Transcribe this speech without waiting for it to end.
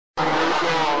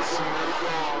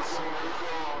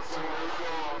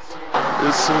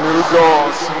It's a new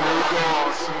dawn.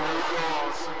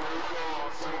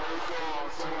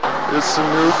 It's a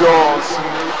new dawn.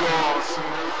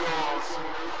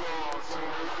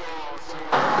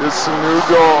 It's a new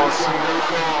dawn.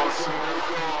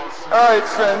 Alright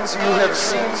friends, you have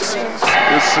seen. It's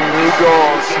a new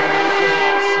dawn.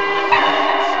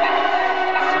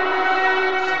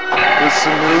 It's a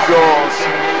new dawn.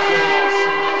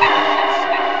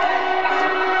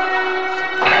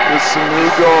 It's a new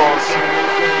dawn.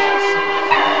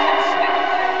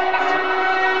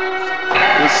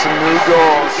 It's a new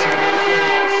dawn.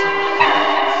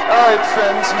 Alright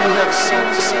friends, you have seen.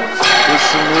 It's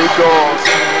a new dawn.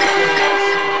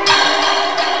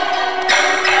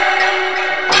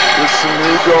 It's a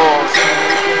new dawn.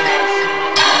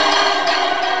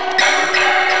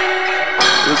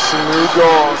 It's a new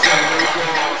dawn.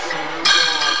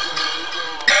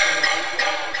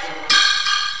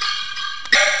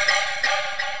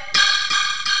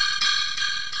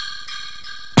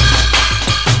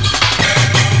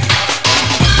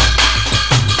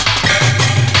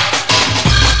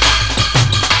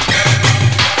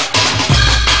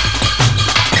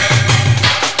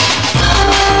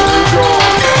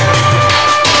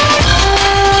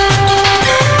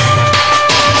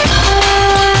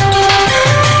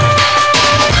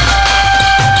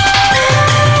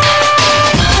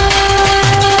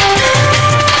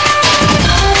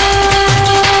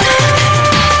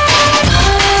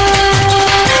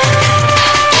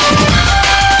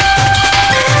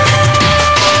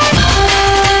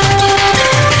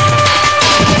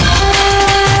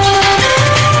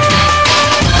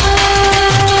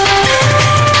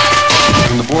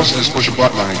 Just push a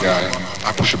button on it, guy.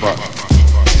 I push a button.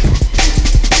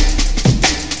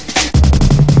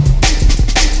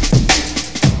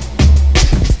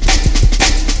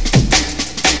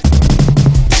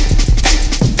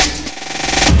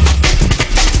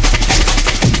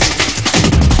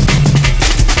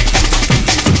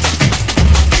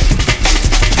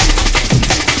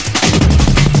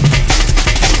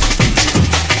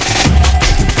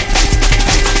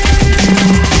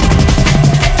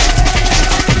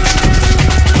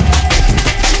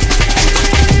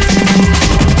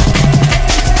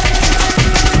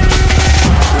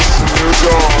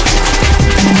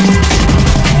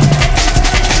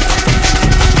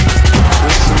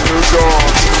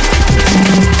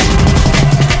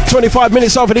 25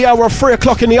 minutes over the hour of 3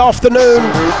 o'clock in the afternoon.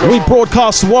 We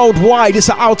broadcast worldwide. It's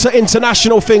an outer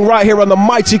international thing right here on the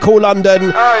mighty Cool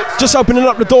London. Just opening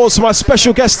up the doors to my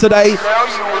special guest today.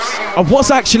 I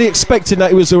was actually expecting that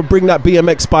he was going to bring that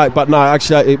BMX bike, but no,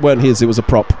 actually it weren't his. It was a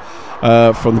prop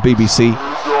from the BBC.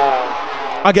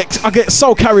 I get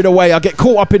so carried away. I get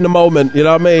caught up in the moment. You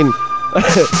know what I mean?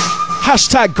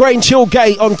 Hashtag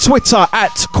GRANGEHILLGATE on Twitter,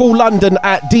 at Cool London,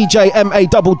 at DJ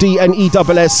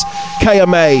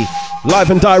MADDNESSKMA.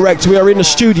 Live and direct. We are in the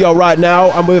studio right now,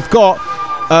 and we've got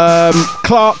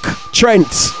Clark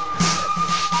Trent,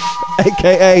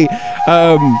 aka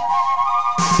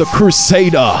the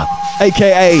Crusader,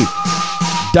 aka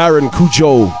Darren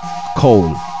TFTSHOW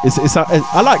Cole.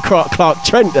 I like Clark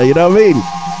Trent there, you know what I mean?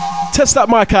 Test that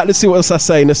mic out, let's see what else I'm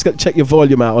saying. Let's check your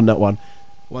volume out on that one.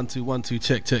 1 2 1 2,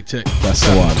 check. That's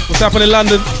the one. What's happening in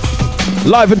London?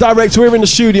 Live and direct, we're in the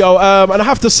studio, and I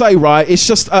have to say, right, it's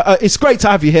just it's great to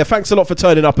have you here. Thanks a lot for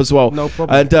turning up as well. No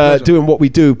problem. And doing what we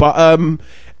do. But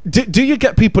do you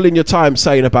get people in your time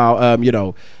saying about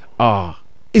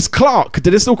is Clark,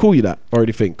 do they still call you that or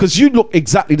anything? Because you look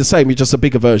exactly the same, you're just a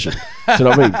bigger version. Do you know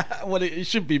what I mean? Well, it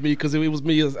should be me because it was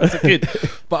me as a kid.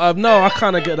 But no, I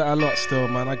kind of get that a lot still,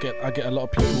 man. I get a lot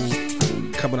of people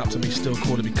coming up to me still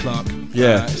calling me Clark.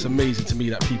 Yeah. It's amazing to me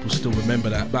that people still remember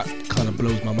that. That kind of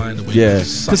blows my mind away. Yeah.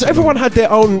 Because everyone had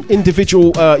their own individual,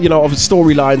 of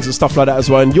storylines and stuff like that as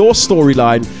well. And your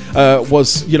storyline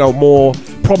was, more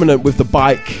prominent with the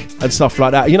bike and stuff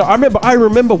like that. I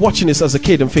remember watching this as a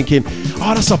kid and thinking,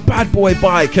 oh, that's a bad boy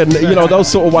bike, and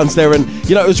those sort of ones there. And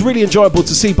it was really enjoyable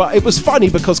to see. But it was funny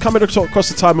because coming across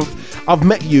the time of I've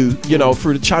met you,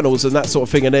 through the channels and that sort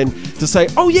of thing, and then to say,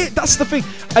 oh yeah, that's the thing.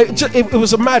 It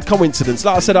was a mad coincidence.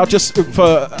 Like I said,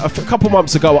 for a couple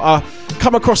months ago, I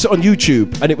come across it on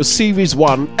YouTube, and it was series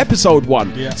 1, episode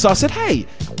 1. Yeah. So I said, hey,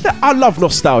 I love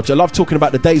nostalgia. I love talking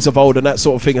about the days of old and that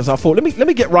sort of thing. And so I thought, let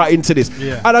me get right into this.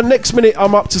 Yeah. And the next minute,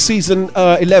 I'm up to season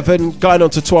 11, going on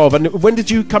to 12. And when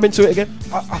did you come into it again?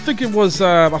 I think it was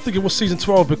season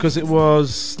 12 because it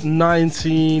was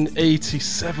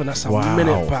 1987. That's a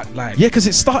minute back. Yeah, because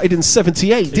it started in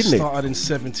 78, didn't it? It started in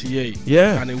 78.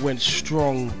 Yeah. And it went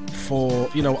strong for,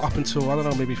 you know, up until, I don't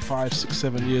know, maybe 5, 6,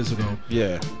 7 years ago.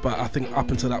 Yeah. But I think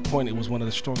up until that point, it was one of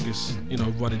the strongest, you know,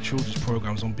 running children's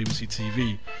programs on BBC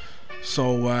TV.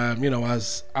 So, you know,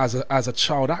 as a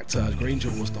child actor, Granger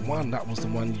was the one. That was the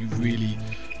one you really,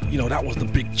 you know, that was the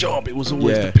big job. It was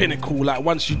always the pinnacle. Like,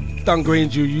 once you'd done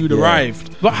Granger, you'd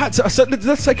arrived. But so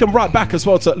let's take them right back as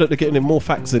well. So look, they're getting in more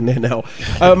facts in there now.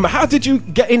 How did you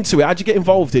get into it? How did you get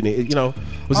involved in it? You know,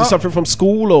 was it something from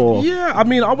school or? Yeah, I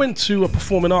mean, I went to a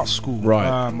performing arts school. Right.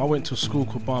 I went to a school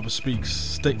called Barber Speaks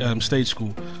Stage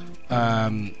School.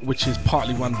 Which is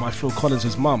partly run by Phil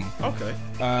Collins' mum. Okay.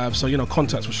 So, you know,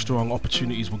 contacts were strong,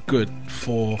 opportunities were good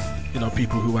for, you know,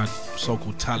 people who had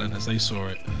so-called talent as they saw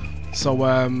it. So,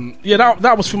 yeah,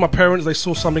 that was for my parents. They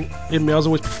saw something in me. I was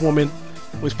always performing,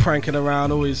 always pranking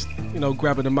around, always, you know,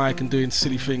 grabbing the mic and doing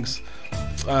silly things.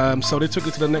 So they took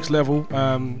it to the next level.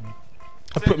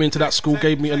 I put me into that school,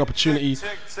 gave me an opportunity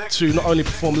to not only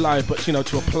perform live, but, you know,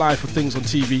 to apply for things on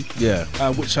TV.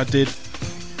 Yeah. Which I did.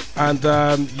 And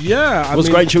yeah, was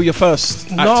GRANGEHILL your first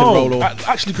acting role? Or?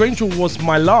 Actually, GRANGEHILL was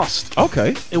my last.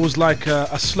 Okay. It was like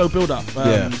a slow build-up.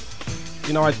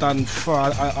 You know, I'd done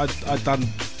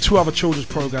 2 other children's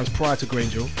programs prior to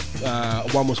GRANGEHILL.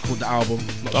 One was called The Album.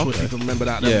 Not sure if people remember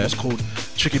that. Then one was called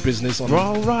Tricky Business on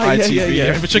ITV.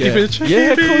 Yeah. Tricky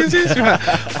Business.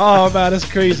 Oh man,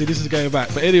 that's crazy. This is going back.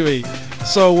 But anyway,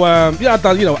 so yeah, I'd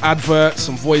done, you know, adverts,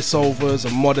 some voiceovers,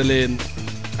 and modelling.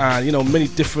 And, you know, many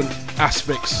different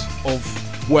aspects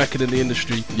of working in the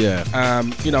industry. Yeah.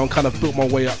 You know, and kind of built my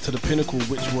way up to the pinnacle,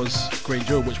 which was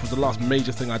GRANGEHILL, which was the last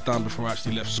major thing I'd done before I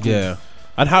actually left school. Yeah.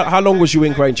 And how long was you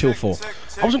in GRANGEHILL for?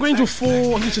 I was in GRANGEHILL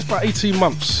for, I think, just about 18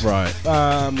 months. Right.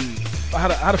 I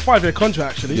had a 5-year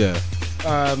contract, actually. Yeah.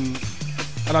 And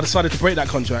I decided to break that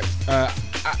contract.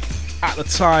 At the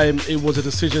time, it was a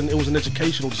decision, it was an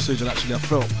educational decision, actually, I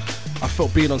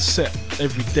felt being on set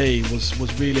every day was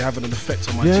really having an effect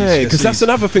on my GCSEs. Yeah, because that's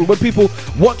another thing. When people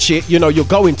watch it, you know, you're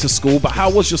going to school, but how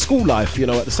was your school life, you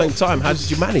know, at the same time? How did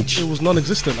you manage? It was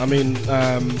non-existent. I mean,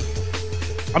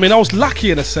 I was lucky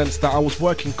in a sense that I was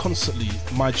working constantly.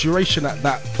 My duration at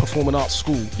that performing arts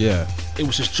school, it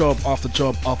was just job after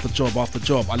job after job after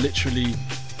job. I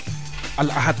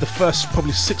had the first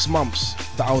probably 6 months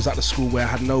that I was at the school where I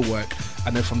had no work.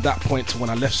 And then from that point to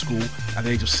when I left school at the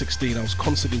age of 16, I was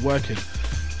constantly working.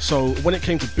 So when it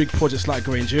came to big projects like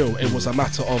GRANGEHILL, it was a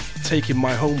matter of taking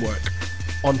my homework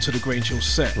onto the GRANGEHILL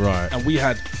set. Right. And we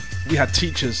had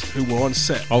teachers who were on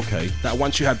set. Okay. That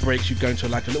once you had breaks, you'd go into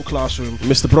like a little classroom.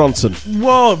 Mr. Bronson.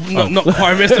 Well, not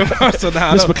quite Mr. Bronson.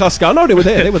 Mr. McCluskey. I know they were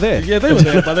there. They were there. Yeah, they were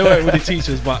there, but they weren't really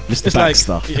teachers. But Mr.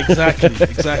 Baxter. Like,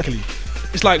 exactly.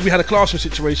 It's like we had a classroom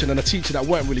situation and a teacher that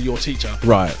weren't really your teacher.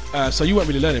 Right. So you weren't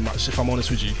really learning much, if I'm honest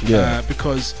with you. Yeah.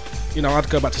 Because, you know, I'd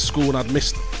go back to school and I'd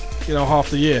missed, you know, half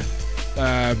the year.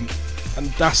 And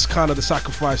that's kind of the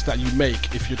sacrifice that you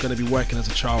make if you're going to be working as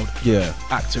a child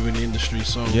actor in the industry.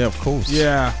 So yeah, of course.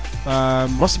 Yeah.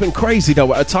 Must have been crazy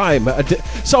though at a time.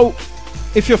 So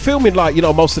if you're filming like, you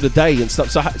know, most of the day and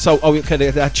stuff, so okay,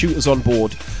 they had tutors on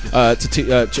board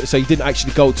so you didn't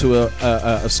actually go to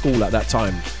a school at that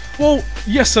time. Well,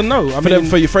 yes and no.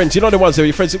 For your friends, you know the ones that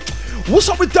your friends say, what's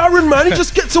up with Darren, man? He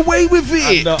just gets away with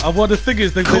it. Well, the thing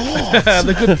is, the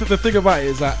thing about it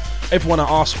is that everyone at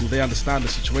our school, they understand the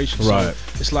situation. Right.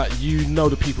 So it's like, you know,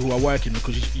 the people who are working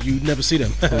because you never see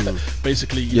them.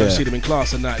 Basically, you don't see them in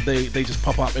class, and that they just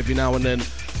pop up every now and then,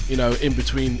 you know, in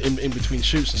between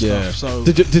shoots and stuff. So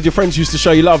did your friends used to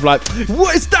show you love, like,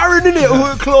 what is Darren in it?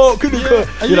 Oh, Clark,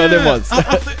 you know them ones.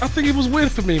 I think it was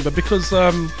weird for me, but because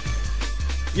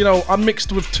you know, I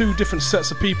mixed with 2 different sets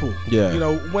of people. Yeah. You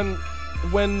know,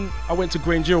 when I went to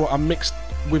GRANGEHILL, I mixed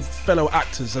with fellow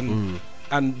actors and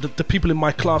the people in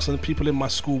my class and the people in my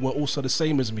school were also the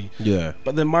same as me. Yeah.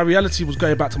 But then my reality was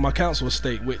going back to my council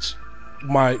estate, which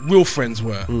my real friends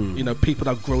were, you know, people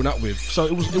that I've grown up with. So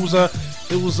it was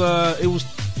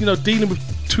you know, dealing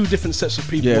with 2 different sets of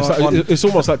people. Yeah, it's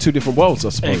almost like 2 different worlds, I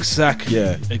suppose. Exactly.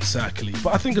 Yeah. Exactly.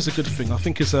 But I think it's a good thing. I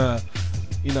think it's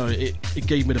you know, it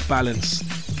gave me the balanced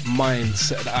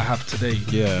mindset that I have today.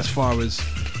 Yeah. As far as,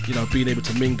 you know, being able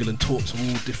to mingle and talk to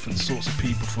all different sorts of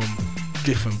people from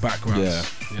different backgrounds.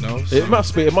 Yeah. You know, so it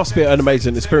must be an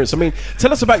amazing experience. I mean,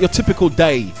 tell us about your typical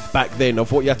day back then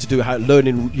of what you had to do, how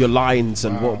learning your lines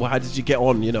and how did you get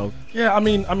on? You know. Yeah, I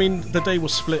mean, the day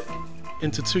was split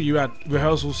into 2. You had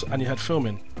rehearsals and you had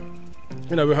filming.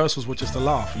 You know, rehearsals were just a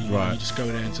laugh. You just go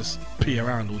in there and just pee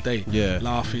around all day. Yeah.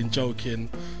 Laughing, joking.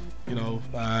 You know,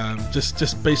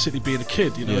 just basically being a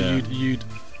kid. You know,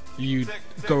 you'd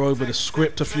go over the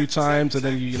script a few times, and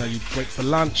then you'd break for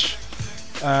lunch.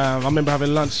 I remember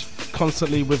having lunch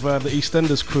constantly with the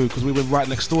EastEnders crew because we were right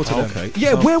next door to them. Okay.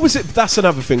 Yeah, where was it? That's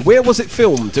another thing. Where was it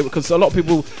filmed? Because a lot of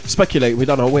people speculate. We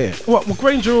don't know where. Well,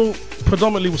 GRANGE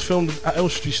predominantly was filmed at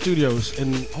Elstree Studios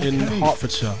in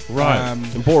Hertfordshire. Right.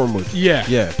 In Borehamwood. Yeah.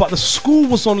 Yeah. But the school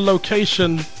was on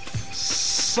location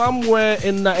somewhere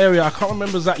in that area. I can't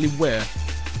remember exactly where.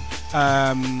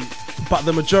 But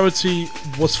the majority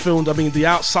was filmed. I mean, the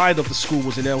outside of the school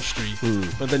was in Elstree,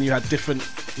 but then you had different.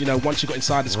 You know, once you got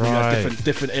inside the school, you had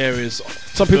different areas.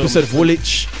 Some people said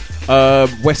Woolwich,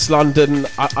 West London.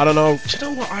 I don't know. Do you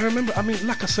know what? I remember. I mean,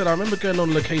 like I said, I remember going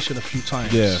on location a few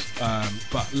times. Yeah.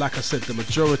 But like I said, the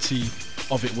majority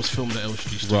of it was filmed at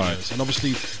Elstree Studios, and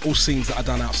obviously all scenes that are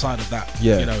done outside of that,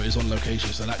 you know, is on location.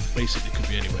 So that basically could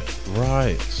be anywhere.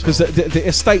 Right. Because the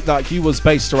estate that you was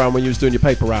based around when you was doing your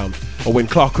paper round, or when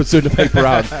Clark was doing the paper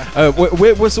round,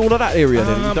 where was all of that area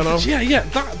then? You don't know? Yeah.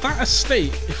 That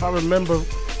estate, if I remember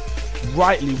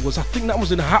rightly, I think that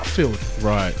was in Hatfield,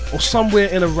 right, or somewhere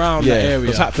in around that area.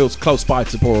 Because Hatfield's close by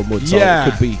to Borehamwood, so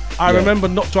it could be. I remember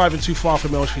not driving too far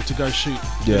from Elstree to go shoot,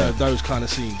 you know, those kind of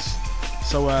scenes.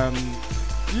 So,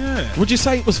 yeah. Would you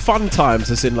say it was fun times,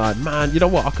 as in like, man, you know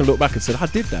what? I can look back and say I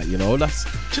did that. You know, do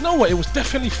you know what? It was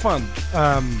definitely fun.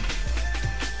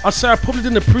 I'd say I probably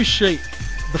didn't appreciate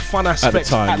the fun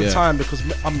aspect at the time because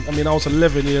I was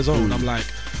 11 years old. I'm like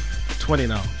 20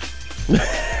 now.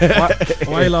 Why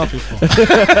are you laughing for?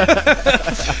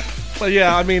 But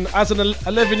yeah, I mean, as an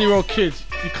 11-year-old kid,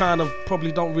 you kind of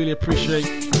probably don't really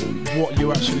appreciate what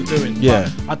you're actually doing. Yeah.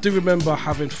 But I do remember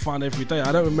having fun every day.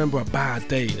 I don't remember a bad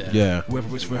day there. Yeah.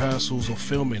 Whether it's rehearsals or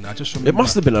filming, I just remember. It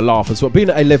must have been a laugh as well. Being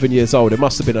at 11 years old, it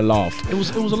must have been a laugh. It was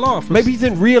a laugh. Maybe you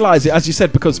didn't realise it, as you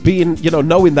said, because being, you know,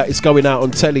 knowing that it's going out on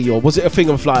telly, or was it a thing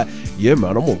of like, yeah,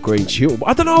 man, I'm on Grange Hill.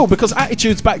 I don't know, because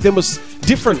attitudes back then was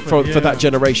different for that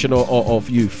generation of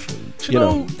youth. Do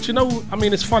you know? I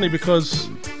mean, it's funny because,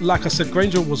 like I said,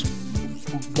 Grange was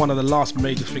one of the last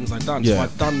major things I'd done. Yeah.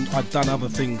 So I'd done other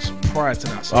things prior to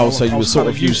that. So so you were sort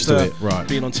of used to it, right?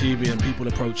 Being on TV and people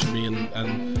approaching me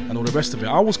and all the rest of it.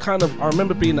 I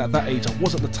remember being at that age. I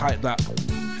wasn't the type that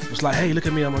was like, hey, look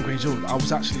at me, I'm on Grange Hill. I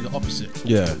was actually the opposite.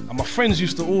 Yeah. And my friends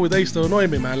used to annoy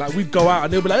me, man. Like, we'd go out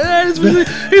and they'd be like, hey,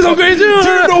 he's on Grange Hill. Do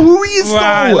you know who he is,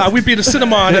 though? Like, we'd be in the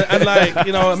cinema and like,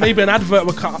 you know, maybe an advert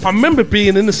would come. I remember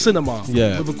being in the cinema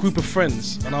with a group of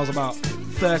friends, and I was about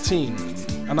 13,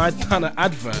 and I'd done an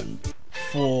advert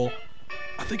for,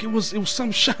 I think it was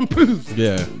some shampoo.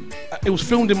 Yeah. It was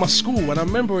filmed in my school, and I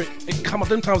remember it come up.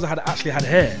 Them times I actually had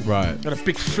hair. Right. I had a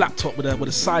big flat top with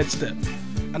a side step,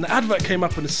 and the advert came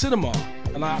up in the cinema,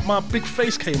 and my big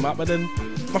face came up, and then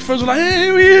my friends were like, "Hey,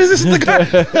 who is this? The guy?"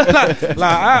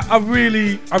 I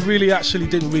really actually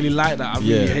didn't really like that. I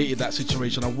really hated that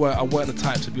situation. I weren't the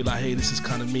type to be like, "Hey, this is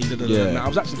kind of me." I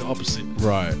was actually the opposite.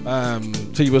 Right.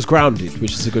 So you was grounded,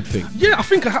 which is a good thing. Yeah, I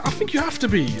think you have to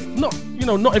be. Not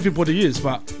everybody is,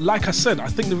 but like I said, I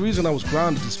think the reason I was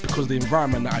grounded is because of the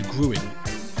environment that I grew in.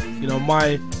 You know,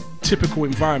 my typical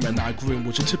environment that I grew in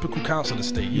was a typical council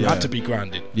estate. You had to be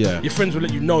grounded. Yeah. Your friends will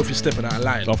let you know if you're stepping out of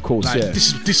line. Of course, like,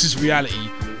 this is reality.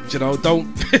 You know,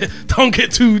 don't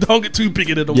get too big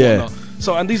in it or whatnot.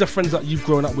 So, and these are friends that you've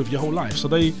grown up with your whole life. So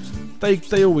they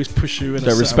always push you in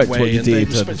a certain way, what you did. They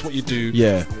respect what you do.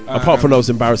 Yeah. Apart from those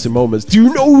embarrassing moments, do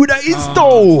you know who that is,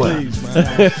 though? Please,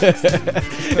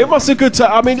 man. It must have good.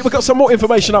 I mean, we've got some more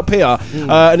information up here,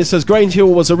 and it says Grange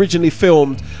Hill was originally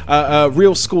filmed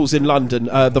real schools in London.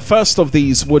 The first of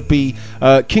these would be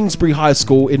Kingsbury High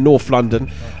School in North London,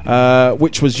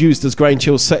 which was used as Grange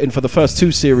Hill's setting for the first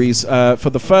two series. For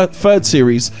the third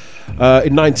series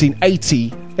in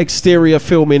 1980. Exterior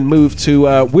filming moved to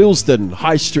Willesden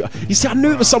High Street. You see, I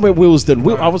knew it was somewhere Willesden.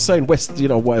 I was saying West, you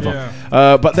know, whatever.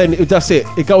 Yeah. But then that's it.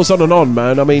 It goes on,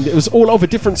 man. I mean, it was all over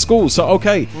different schools. So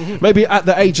maybe at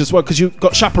the age as well, because you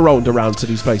got chaperoned around to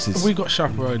these places. We got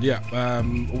chaperoned, yeah.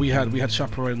 We had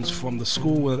chaperones from the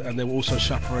school, and there were also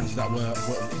chaperones that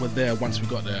were there once we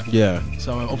got there. Yeah.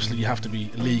 So obviously you have to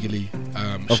be legally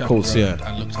chaperoned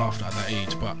and looked after at that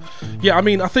age. But yeah, I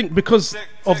mean, I think because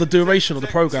of the duration of the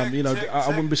program, you know, I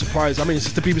wouldn't be surprised. I mean,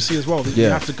 it's the BBC as well. You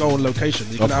have to go on location.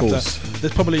 You're gonna have to.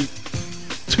 There's probably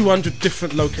 200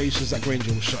 different locations that Grange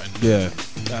was shot in. Yeah.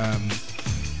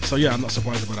 So yeah, I'm not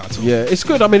surprised about that at all. Yeah, it's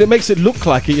good. I mean, it makes it look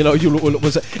like it. You know,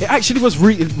 it actually was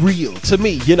real to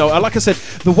me. You know, like I said,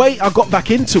 the way I got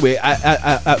back into it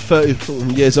at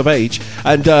 30 years of age,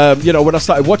 and you know, when I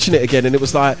started watching it again, and it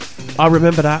was like, I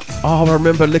remember that. Oh, I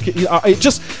remember looking.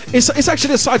 It's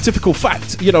actually a scientific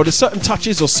fact. You know, there's certain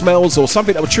touches or smells or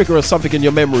something that would trigger something in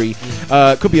your memory.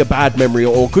 Could be a bad memory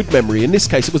or good memory. In this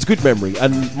case, it was good memory,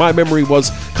 and my memory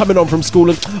was coming on from school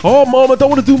and, oh, Mom, I don't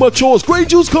want to do my chores.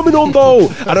 Grange's coming on though.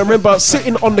 And I remember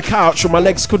sitting on the couch and my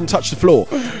legs couldn't touch the floor,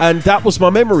 and that was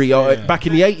my memory back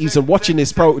in the 80s, and watching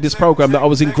this program that I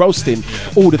was engrossed in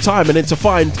all the time, and then to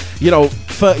find,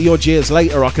 30 odd years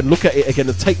later, I can look at it again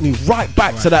and take me right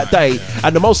back to that day.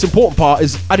 And the most important part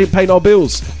is I didn't pay no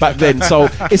bills back then, so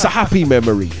it's a happy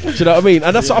memory. Do you know what I mean?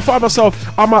 And that's what I find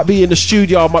myself. I might be in the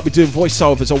studio, I might be doing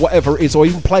voiceovers or whatever it is, or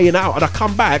even playing out, and I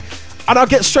come back and I'll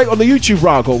get straight on the YouTube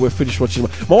rag. We're finished watching.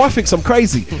 My wife thinks I'm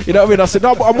crazy. You know what I mean? I said,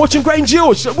 no, I'm watching Grange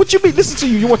Hill. She said, what do you mean? Listen to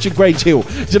you. You're watching Grange Hill.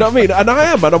 Do you know what I mean? And I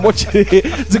am. And I'm watching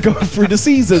it to go through the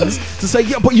seasons to say,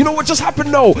 yeah, but you know what just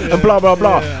happened? No. Yeah, and blah, blah,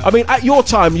 blah. Yeah. I mean, at your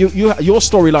time, your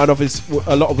storyline of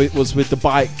a lot of it was with the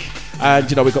bike. And,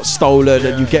 we got stolen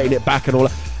and you getting it back and all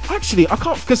that. Actually, I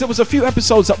can't, because there was a few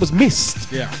episodes that was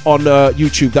missed on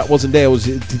YouTube that wasn't there. It was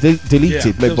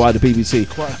deleted maybe by the BBC.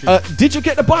 Did you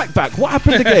get the bike back? What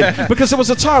happened again? Because there was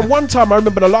one time I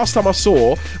remember the last time I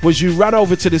saw was you ran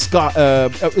over to this guy.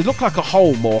 It looked like a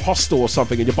home or hostel or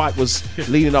something, and your bike was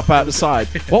leaning up out the side.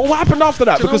 What happened after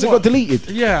that? Because it got deleted.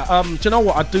 Yeah. Do you know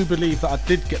what? I do believe that I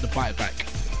did get the bike back,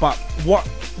 but what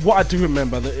I do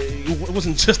remember that it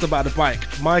wasn't just about the bike.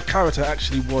 My character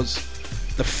actually was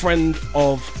the friend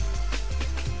of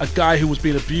a guy who was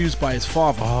being abused by his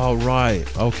father. Oh, right.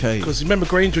 Okay. Because remember,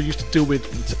 Granger used to deal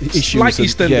with issues like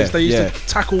EastEnders. They used to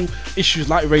tackle issues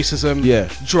like racism,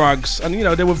 drugs, and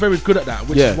they were very good at that,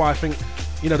 which is why I think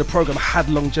the program had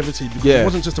longevity, because it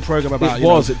wasn't just a program about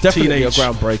it definitely teenage, a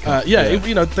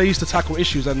groundbreaker. they used to tackle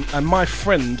issues, and my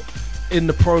friend in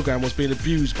the program was being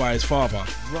abused by his father.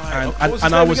 Right. And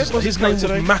his name was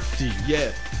Matthew.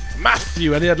 Yeah.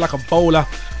 Matthew, and he had like a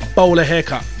bowler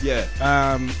haircut. Yeah.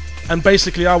 And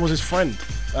basically, I was his friend,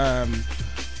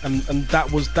 and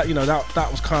that was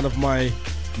kind of my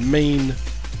main,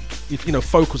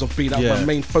 focus of being my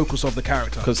main focus of the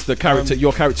character. Because the character,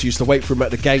 your character, used to wait for him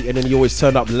at the gate, and then he always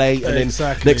turned up late, and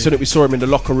then next minute we saw him in the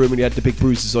locker room, and he had the big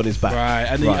bruises on his back. Right,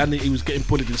 and he was getting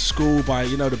bullied in school by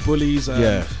the bullies.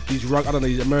 These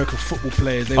these American football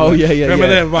players. Remember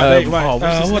them? Right,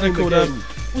 what they called?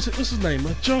 What's his name?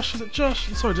 Josh? Is it Josh?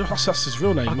 Sorry, that's his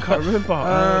real name. I can't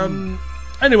remember.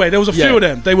 Anyway, there was a few of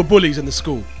them. They were bullies in the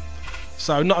school.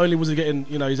 So not only was he getting,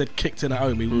 his head kicked in at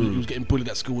home, he was getting bullied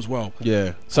at school as well.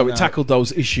 Yeah. So it tackled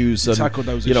those issues and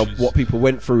what people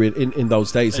went through in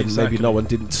those days, and maybe no one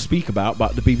didn't speak about,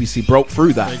 but the BBC broke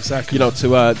through that. Exactly.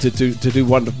 To do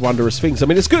wondrous things. I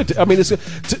mean, it's good. I mean,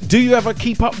 do you ever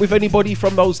keep up with anybody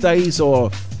from those days, or?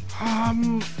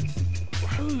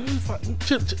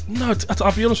 No,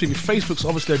 I'll be honest with you. Facebook's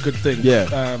obviously a good thing.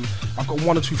 Yeah. I've got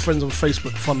 1 or 2 friends on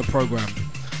Facebook from the program.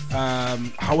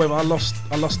 However, I lost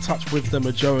touch with the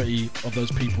majority of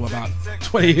those people about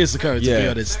 20 years ago. To be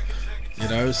honest,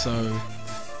 So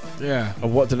yeah.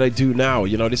 And what do they do now?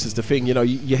 This is the thing.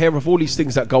 You hear of all these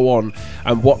things that go on,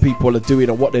 and what people are doing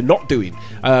and what they're not doing.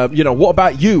 What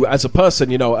about you as a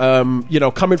person?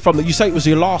 Coming from you say it was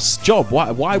your last job.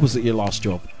 Why was it your last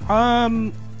job?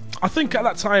 I think at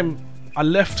that time I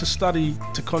left to study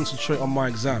to concentrate on my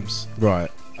exams. Right.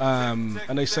 And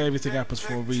they say everything happens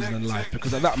for a reason in life,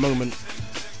 because at that moment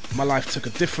my life took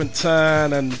a different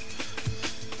turn, and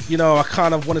I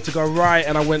kind of wanted to go right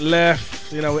and I went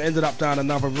left. It ended up down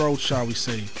another road, shall we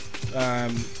say.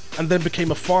 And then became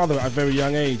a father at a very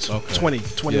young age, 20,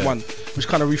 21, which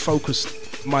kind of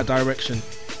refocused my direction.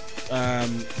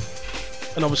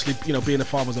 And obviously, being a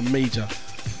father was a major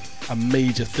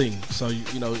thing. So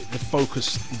the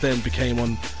focus then became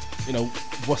on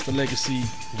what's the legacy,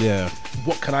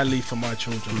 what can I leave for my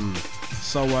children.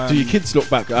 So do your kids look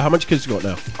back? How much kids you got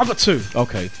now? I've got 2.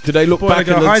 Okay. Do they look back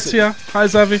and hi Tia, hi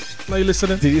Zavi, are you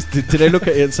listening? Did they look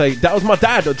at it and say that was my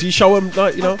dad, or do you show them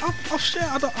I've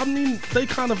shared. I mean, they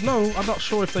kind of know. I'm not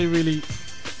sure if they really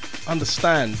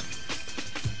understand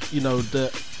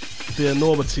the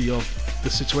enormity of the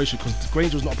situation, because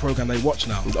Grange was not a program they watch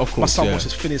now. Of course, my son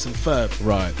watches Phineas and Ferb.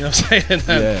 Right. You know what I'm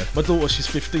saying? My daughter, she's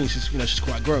 15. She's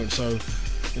quite grown, so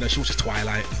she watches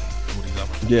Twilight and all these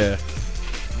other. Yeah.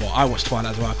 Well, I watch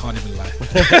Twilight as well. I can't even lie.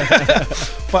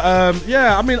 But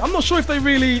I mean, I'm not sure if they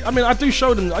really. I mean, I do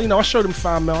show them. I show them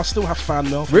fan mail. I still have fan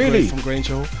mail from Grange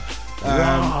Hill.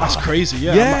 That's crazy.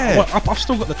 Yeah, Yeah. I've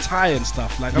still got the tie and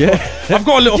stuff. Like, Yeah. I've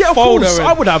got a little Yeah, of folder. course. and-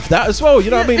 I would have that as well.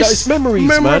 You know what I mean? Like, it's memories,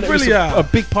 man. It's memorabilia. a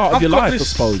big part of I've your got life, this, I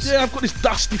suppose. Yeah, I've got this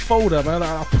dusty folder, man.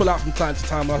 I pull out from time to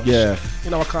time. Yeah.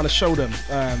 I kind of show them,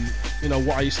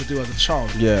 what I used to do as a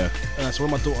child. Yeah. So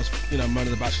when my daughter's,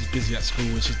 moaning about she's busy at school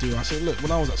and she's doing, I said, look,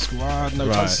 when I was at school, I had no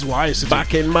Right. chances. What I used to do.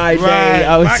 Back in my day, Right,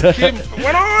 I was.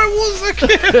 when I was a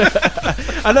kid.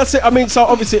 And that's it. I mean, so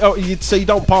obviously, you'd say you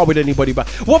don't par with anybody, but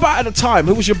what about at the time?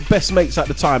 Who was your best mates at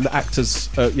the time? The actors,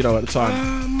 at the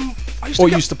time, I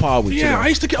used to par with? Yeah, I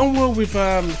used to get on well with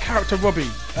character Robbie.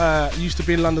 Used to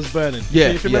be in London's Burning. Yeah,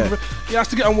 if you remember. Yeah, I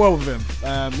used to get on well with him.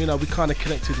 We kind of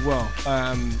connected well.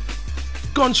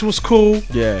 Gonch was cool.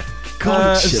 Yeah.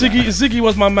 Ziggy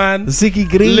was my man. Ziggy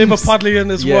Greaves. Liverpudlian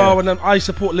as Yeah. well, and then I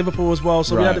support Liverpool as well.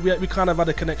 So Right. we kind of had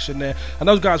a connection there. And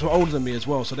those guys were older than me as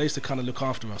well, so they used to kind of look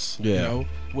after us. Yeah.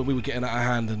 When we were getting out of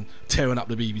hand and tearing up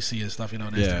the BBC and stuff.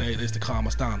 They used to calm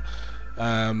us down.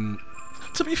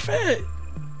 To be fair,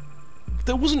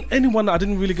 there wasn't anyone that I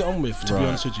didn't really get on with. To be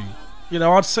honest with you.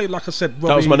 I'd say, like I said, Robbie,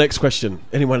 That was my next question.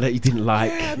 Anyone that you didn't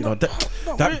like? Yeah,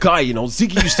 that guy,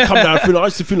 Ziggy used to come down. I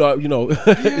used to feel like,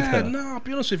 Yeah, no, I'll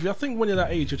be honest with you. I think when you're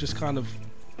that age, you're just kind of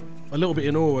a little bit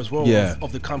in awe as well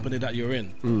of the company that you're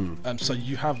in. So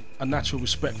you have a natural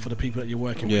respect for the people that you're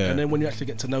working with. And then when you actually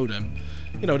get to know them,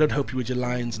 they'd help you with your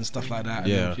lines and stuff like that.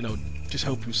 And then, just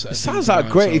help you set. It sounds like a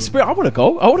great experience. I want to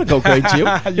go. I want to go Grange Hill.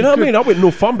 You know what I mean? I went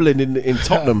Northumberland in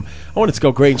Tottenham. I wanted to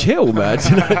go Grange Hill, man. Do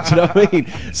you know what I mean?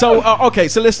 So, okay,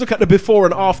 so let's look at the before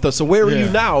and after. So where are you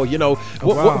now?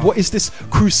 What is this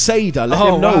Crusader? Let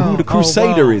them know who the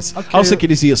Crusader is. Okay. I was thinking,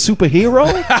 is he a superhero?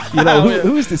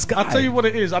 who is this guy? I'll tell you what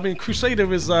it is. I mean,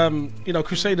 Crusader is,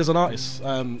 Crusader's an artist.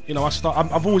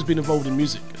 I've always been involved in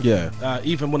music. Yeah.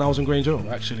 Even when I was in Grange Hill,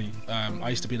 actually. I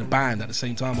used to be in a band at the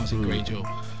same time I was in Grange Hill.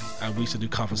 And we used to do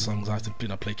cover songs. I used to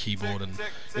play keyboard,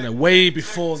 and way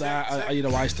before that, I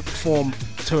used to perform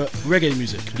to reggae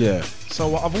music. Yeah.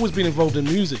 So I've always been involved in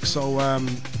music. So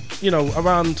around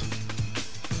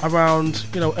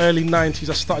early 90s,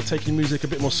 I started taking music a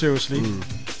bit more seriously.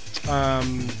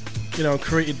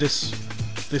 Created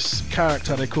this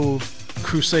character they call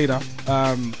Crusader.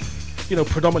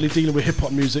 Predominantly dealing with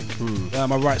hip-hop music. I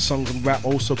write songs and rap,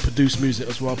 also produce music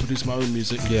as well, produce my own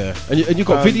music. Yeah, and you've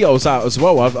got videos out as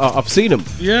well. I've seen them.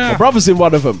 Yeah. My brother's in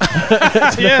one of them.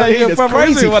 Your brother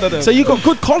is in one of them. So you've got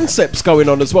good concepts going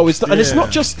on as well. And it's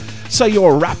not just, say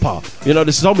you're a rapper.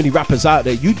 There's so many rappers out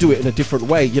there. You do it in a different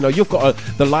way. You've got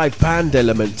the live band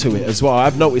element to it as well.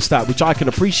 I've noticed that, which I can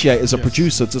appreciate as a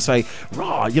producer, to say,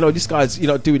 this guy's,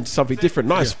 doing something different.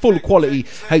 Nice, full quality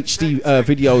HD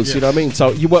videos, you know what I mean?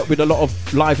 So you work with a lot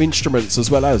of live instruments as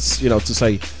well as, to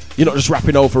say, you're not just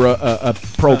rapping over a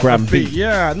program beat.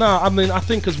 Yeah, no, I mean, I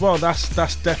think as well, that's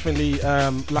definitely,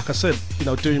 like I said,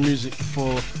 doing music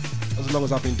for as long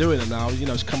as I've been doing it now,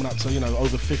 it's coming up to,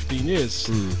 over 15 years.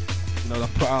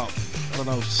 I've put out,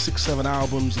 6-7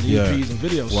 albums and EPs and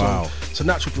videos. Wow. So it's a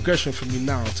natural progression for me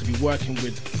now to be working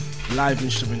with live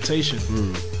instrumentation.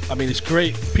 I mean, it's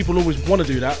great. People always want to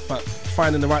do that, but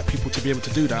finding the right people to be able to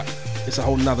do that, it's a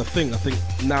whole nother thing. I think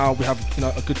now we have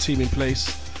a good team in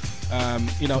place.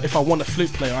 If I want a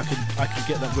flute player, I can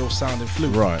get that real sound in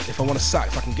flute. Right. If I want a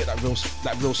sax, I can get that real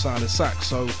sound in sax.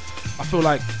 So I feel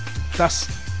like that's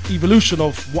evolution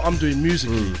of what I'm doing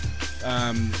musically.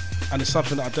 And it's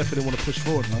something that I definitely want to push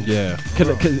forward, man. Yeah.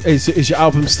 Is your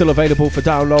album still available for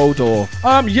download or?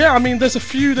 Yeah, I mean, there's a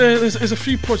few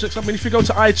projects. I mean, if you go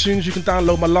to iTunes, you can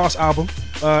download my last album.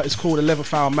 It's called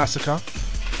 11th Hour Massacre.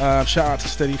 Shout out to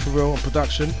Steady For Real on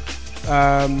production.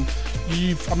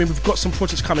 We've got some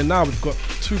projects coming now. We've got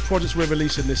 2 projects we're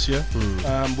releasing this year.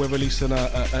 We're releasing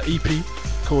a EP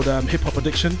called Hip Hop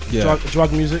Addiction,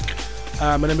 drug music.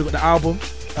 And then we've got the album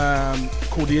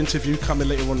called The Interview coming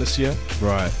later on this year.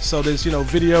 Right. So there's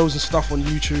videos and stuff on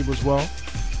YouTube as well.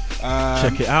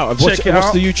 Check it out. What's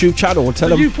the YouTube channel? And tell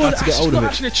them how to get hold of it.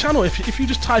 It's actually a channel. If you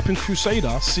just type in Crusader,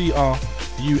 CRUSADA,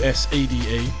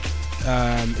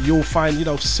 you'll find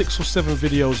 6 or 7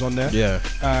 videos on there. Yeah.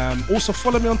 Also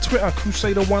follow me on Twitter,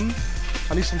 Crusader1.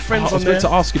 I need some friends on there. I was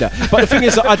meant to ask you that, but the thing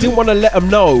is, I didn't want to let them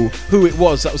know who it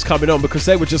was that was coming on, because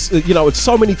they were just, with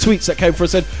so many tweets that came through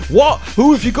and said, "What?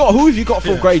 Who have you got? Who have you got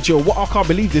from Grange Hill? What? I can't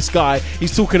believe this guy.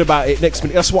 He's talking about it next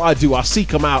minute." That's what I do. I seek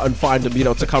them out and find them,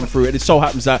 to come through. And it so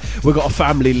happens that we've got a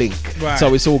family link,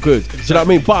 so it's all good. Exactly. Do you know what I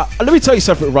mean? But let me tell you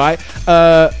something, right?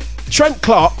 Trent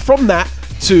Clark, from that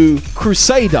to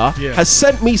Crusader has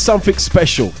sent me something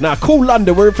special. Now, Cool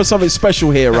London, we're in for something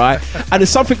special here, right? And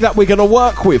it's something that we're going to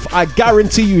work with. I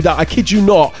guarantee you that, I kid you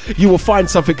not, you will find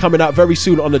something coming out very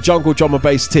soon on the Jungle Drum and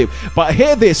Bass tip. But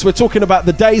hear this, we're talking about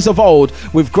the days of old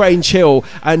with Grange Hill,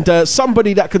 and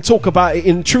somebody that can talk about it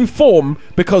in true form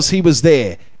because he was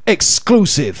there.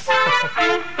 Exclusive.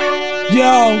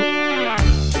 Yo,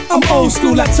 I'm old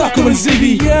school like Tucker and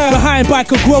Ziggy. Behind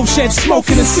Biker Grove shed,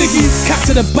 smoking a ciggy. Cap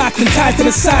to the back and tied to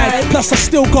the side. Plus I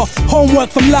still got homework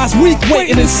from last week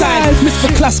waiting inside. Miss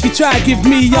McCluskey tried give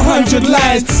me 100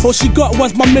 lines. All she got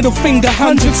was my middle finger,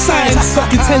 100 signs. Got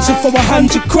detention for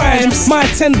 100 crimes. My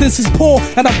attendance is poor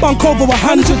and I bunk over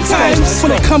 100 times.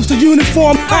 When it comes to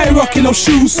uniform, I ain't rocking no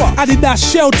shoes. I did that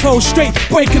shell toe straight,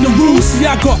 breaking the rules. See,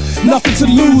 I got nothing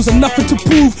to lose and nothing to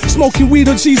prove. Smoking weed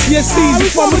or GCSEs,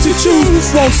 which one would you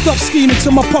choose? Won't stop scheming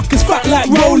till my pockets fat like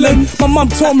rolling. My mum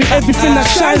told me everything that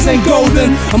shines ain't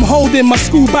golden. I'm holding my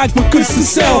school bag with goods to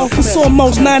sell. It's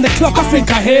almost 9 o'clock, I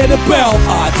think I hear the bell.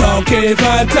 I don't give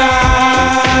a damn.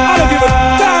 I don't give a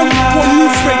damn what you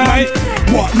think, mate.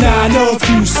 What none of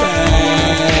you say.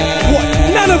 What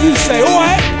none of you say,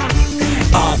 alright?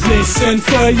 I've listened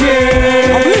for years.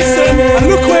 I've listened, and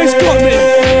look where it's got me.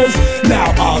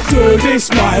 Now I'll do this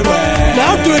my way.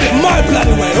 Now I'm doing it my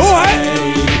bloody way, alright?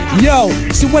 Yo,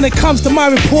 see when it comes to my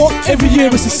report, every year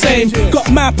it's the same.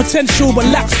 Got mad potential but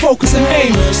lacks focus and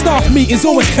aim. Staff meetings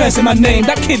always cursing my name.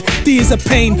 That kid D is a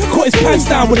pain. Caught his pants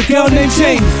down with a girl named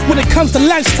Jane. When it comes to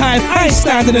lunchtime, I ain't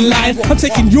standing in line. I'm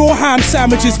taking your ham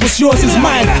sandwiches, what's yours is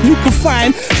mine. You can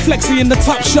find Flexi in the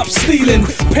top shop stealing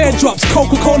pear drops,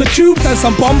 Coca-Cola cubes and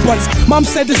some bonbons. Mum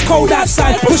said it's cold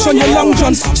outside, push on your long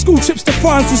johns. School trips to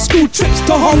France and school trips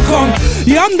to Hong Kong.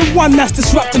 Yeah, I'm the one that's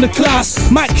disrupting the class.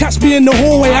 Might catch me in the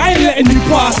hallway, I ain't letting you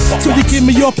pass till you give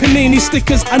me your panini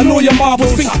stickers and all your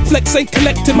marbles. Think Flex ain't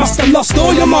collected, must have lost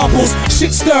all your marbles.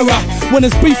 Shit stirrer when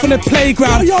there's beef on the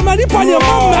playground. Yo man, you pan your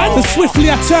mum, man. And swiftly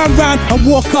I turn round and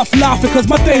walk off laughing cause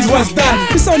my day's was done.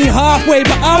 It's only halfway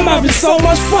but I'm having so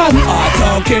much fun. I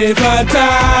don't give a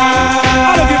damn.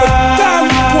 I don't give a damn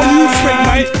what you think,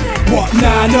 mate. What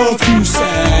none of you say.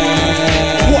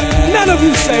 What none of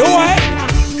you say, alright?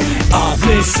 I've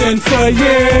listened for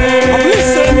years. I've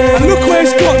listened, and look where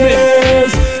it's got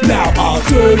me. Now I'll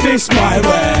do this my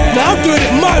way. Now I'm doing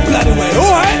it my bloody way,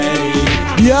 alright?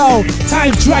 Yo,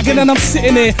 time's dragging and I'm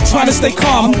sitting here trying to stay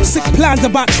calm. Sick plans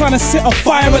about trying to set off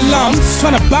fire alarms.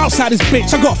 Trying to bounce out this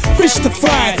bitch, I got fish to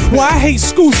fry. Why I hate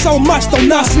school so much,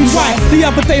 don't ask me why. The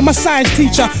other day my science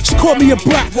teacher, she called me a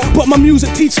brat. But my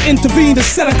music teacher intervened and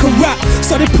said I could rap.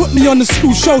 So they put me on the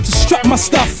school show to strap my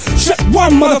stuff. Strap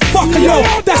one motherfucker, yo,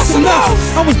 that's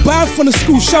enough. I was bound from the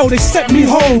school show, they sent me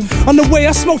home. On the way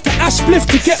I smoked the ash spliff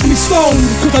to get me stoned.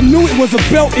 Cause I knew it was a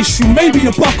belt issue, maybe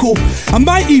a buckle. I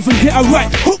might even get a right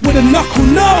hook with a knuckle.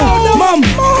 No, mum,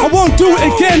 I won't do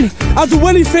it again. I'll do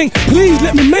anything, please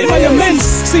let me make my amends.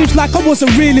 Seems like I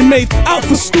wasn't really made out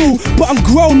for school, but I'm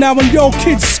grown now and yo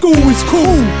kids, school is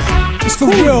cool. It's for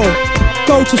real,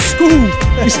 go to school,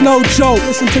 it's no joke.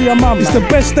 Listen to your mum, it's the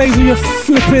best days of your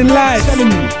flipping life.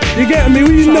 You get me?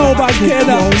 What you know about getting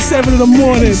up 7 in the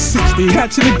morning,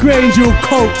 catching the Grange Hill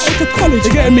coach to college?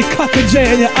 You getting me? CRUSADA'CUDJOE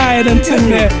and your iron and tin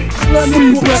there.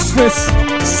 Free breakfast,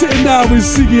 sitting down with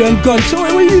Ziggy and Gunch.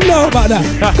 What do you know about that?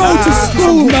 Go to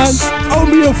school, man. Owe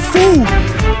me a fool.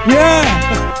 Yeah.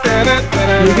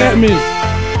 You get me?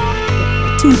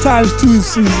 2 times 2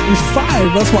 is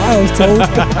 5. That's what I was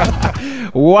told.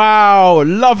 Wow,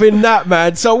 loving that,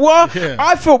 man. So what? Yeah.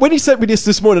 I thought when he sent me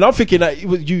this morning, I'm thinking that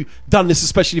you done this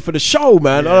especially for the show,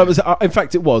 man. Yeah. And in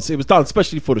fact, it was done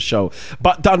especially for the show,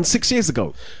 but done 6 years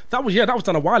ago. That was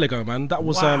done a while ago, man. That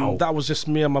was that was just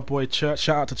me and my boy Church.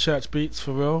 Shout out to Church Beats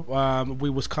for real. We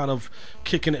was kind of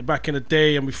kicking it back in the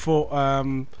day, and we thought,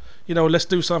 you know, let's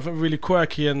do something really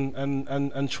quirky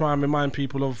and try and remind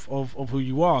people of who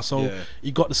you are. So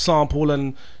he got the sample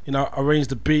and, you know, arranged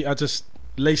the beat. I just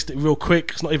laced it real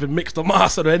quick. It's not even mixed or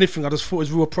mastered or anything. I just thought it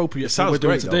was real appropriate. It sounds what we're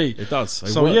doing today. Though. It does.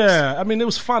 So yeah, I mean, it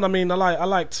was fun. I mean, I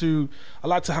like to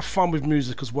have fun with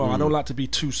music as well. I don't like to be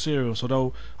too serious.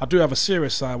 Although I do have a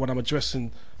serious side when I'm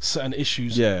addressing certain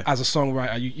issues. As a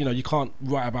songwriter, you know, you can't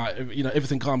write about, you know,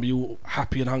 everything can't be all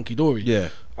happy and hunky dory.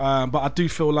 But I do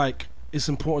feel like it's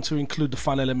important to include the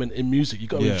fun element in music. You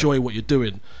got to enjoy what you're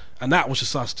doing. And that was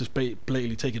just us just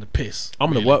blatantly taking a piss.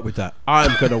 I'm going to work with that.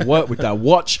 I'm going to work with that.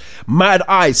 Watch Mad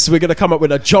Ice. We're going to come up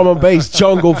with a drum and bass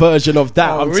jungle version of that.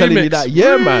 I'm telling you that.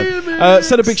 Yeah, man.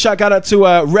 Send a big shout out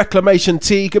to Reclamation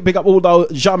T. Big up all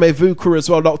the Jamais Vu crew as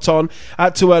well, locked on.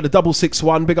 Out to the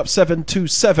 661. Big up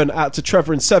 727. Out to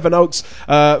Trevor in Seven Oaks.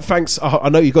 Thanks. I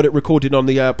know you got it recorded on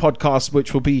the podcast,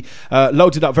 which will be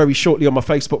loaded up very shortly on my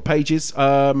Facebook pages.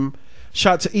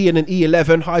 Shout out to Ian in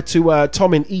E11. Hi to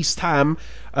Tom in East Ham.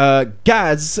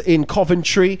 Gaz in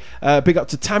Coventry. Big up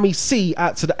to Tammy C.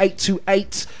 Out to the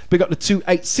 828. Big up the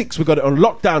 286. We got it on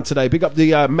lockdown today. Big up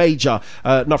the Major.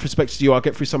 Enough respect to you. I'll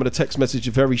get through some of the text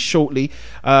messages very shortly.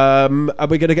 And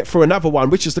we're going to get through another one,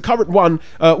 which is the current one,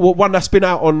 one that's been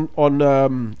out on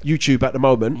YouTube at the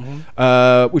moment,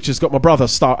 which has got my brother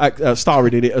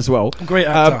starring in it as well. Great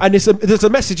actor. And there's a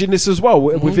message in this as well.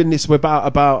 Within this,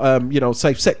 about you know,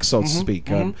 safe sex, so to speak.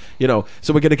 You know,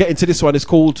 so we're going to get into this one. It's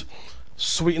called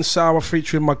Sweet and Sour,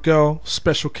 featuring my girl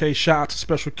Special K. Shout out to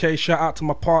Special K. Shout out to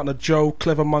my partner Joe,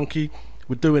 Clever Monkey.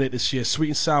 We're doing it this year. Sweet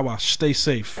and Sour. Stay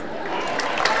safe.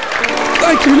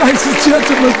 Thank you, ladies and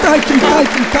gentlemen. Thank you, thank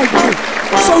you, thank you.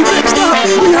 So next up,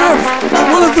 we have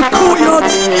one of the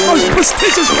Courtyard's most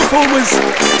prestigious performers.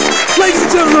 Ladies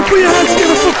and gentlemen, put your hands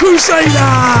together for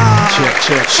Crusader.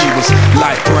 Check. She was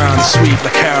light brown and sweet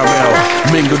like caramel.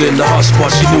 Mingled in the hot spot,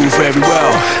 she knew very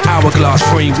well. Hourglass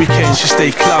frame weekend, she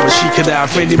stayed clever. She could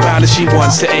have any man that she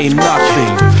wants, it ain't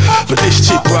nothing. But this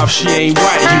chick, bruv, she ain't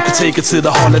right. You could take her to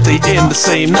the Holiday Inn the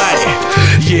same night.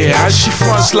 Yeah, as she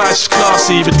fronts like she's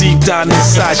classy, but deep down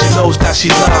inside she knows that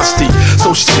she's nasty.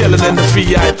 So she's chilling in the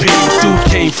VIP. Dude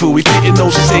came through, he didn't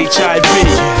know she's HIV.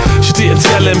 She didn't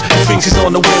tell him, he thinks he's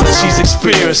on the winner. She's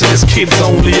experienced and this kid's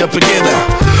only a beginner.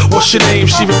 What's your name?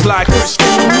 She replied,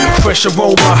 fresh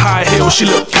aroma, high heels, she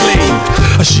looked clean.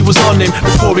 And she was on him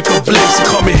before he could blink. So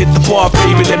come and hit the bar,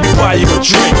 baby, let me buy you a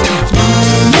drink.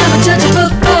 Never judge a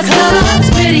book by its cover. It's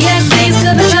pretty as things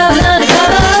could be trouble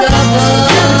undercover.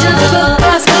 Never judge a book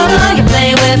by its cover. You're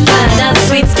playing with fire, now the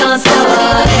sweet's gone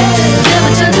sour.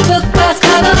 Never judge a book by its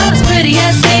cover. It's pretty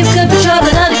as things could be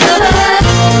trouble undercover.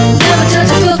 Never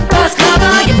judge a book by its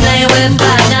cover. You're playing with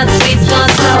fire, now the sweet's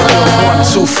gone sour.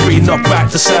 1, 2, 3, knock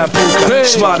back the sambuca.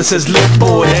 Smiley says, look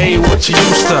boy, it ain't what you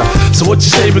used to. So what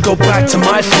you say, we go back to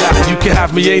my flat. You can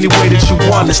have me any way that you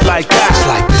want, it's like that.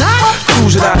 Like that?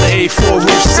 Cruising out the A4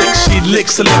 Route 6. She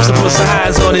licks her lips and puts her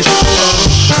hands on his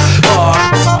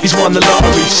he's won the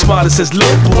lottery. Smiley says,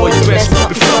 look boy, you best not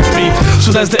be flop me.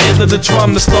 So that's the end of the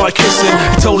drum, they start kissing.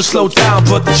 He told her slow down,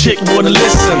 but the chick wouldn't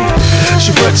listen.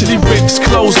 She virtually ripped his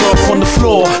clothes off on the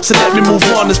floor. So let me move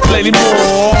on, there's plenty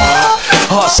more.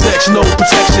 Hard sex, no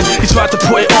protection. He tried to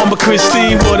put it on, but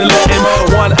Christine wouldn't let him.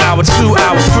 1 hour, 2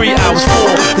 hours, 3 hours,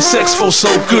 4. The sex felt so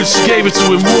good, she gave it to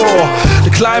him raw.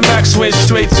 The climax went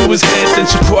straight to his head. Then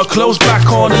she put her clothes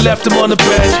back on and left him on the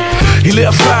bed. He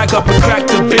lit a fag up and cracked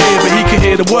the beer, but he could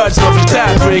hear the words of his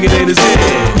dad ringing in his ear.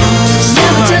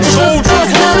 Never judge a book by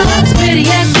its cover. It's pretty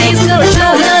as things could be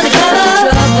trouble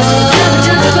undercover. Never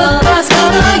judge a book by its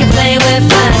cover. You're playing with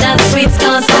fire, now the sweet's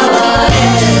gone sour.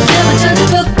 Never judge a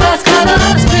book by its cover.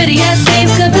 It's pretty as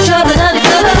things could be trouble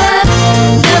undercover.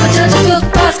 Never judge a book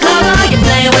by its cover. You're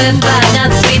playing with fire, now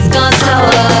the sweet's gone sour.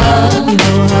 You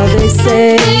know how they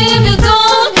say, if you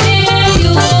don't hear,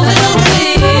 you will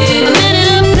feel. A minute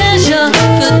of pleasure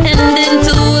could end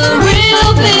into a real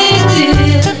big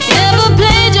deal. Never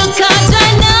played your cards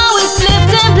right now, it's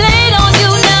flipped and played on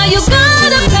you. Now you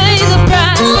gotta pay the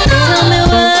price. Tell me,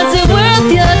 was it worth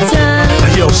your time?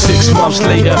 Yo, 6 months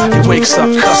later, he wakes up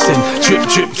cussing. Drip,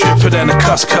 drip, dripping and a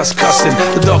cussing.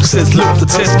 The doc says, look, the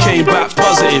test came back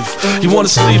positive. You wanna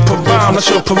sleep around, that's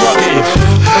your prerogative.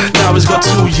 Now he's got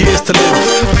 2 years to live.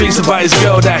 Thinks about his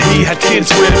girl that he had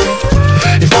kids with.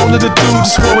 If only the dude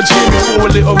just wore a Jimmy for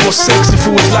a little more sexy,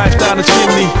 threw his life down the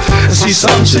chimney. And see,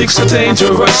 some chicks are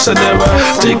dangerous and they're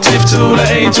addictive to the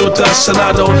angel dust. And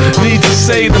I don't need to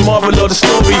say the moral of the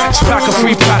story. Just pack a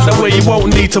 3-pack, that way you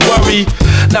won't need to worry.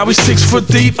 Now he's 6 foot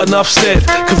deep, enough said.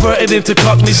 Converted into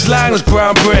Cockney slang as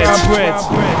brown bread.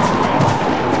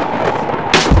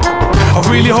 I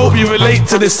really hope you relate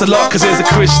to this a lot, cause there's a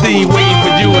Christine waiting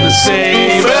for you in the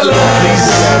same fella. Please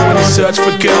when you search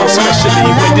for girls,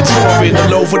 especially when you're touring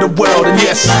all over the world. And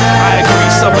yes, I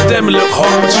agree, some of them look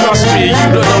hot, but trust me, you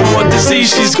don't know what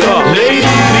disease she's got. Lady,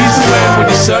 please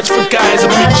when you search for guys, a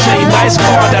big chain, nice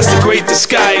car, that's a great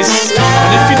disguise.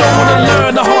 And if you don't want to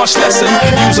learn a harsh lesson,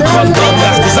 use a condom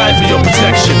that's designed for your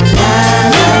protection.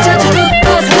 Never judge a book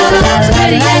by its cover. It's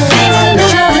pretty as things could be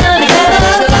trouble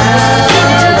undercover.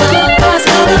 Never judge a book by its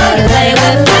cover. You play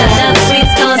with fire, now the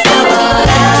sweet's gone sour.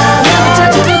 Never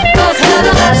judge a book by its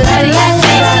cover. It's pretty as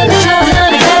things could be trouble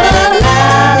undercover.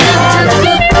 Never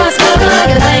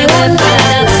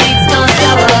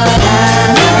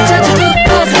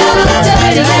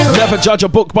judge a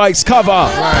book by its cover.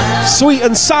 Sweet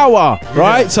and sour,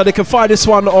 right? So they can find this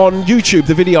one on YouTube,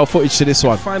 the video footage to this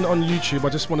one. Find it on YouTube. I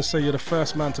just want to say you're the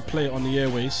first man to play it on the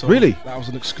airways. So really? That was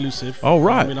an exclusive. Oh,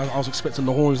 right. I mean, I was expecting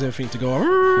the horns and everything to go,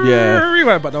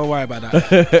 but don't worry about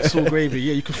that. It's all gravy.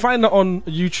 Yeah, you can find that on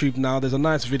YouTube now. There's a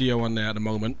nice video on there at the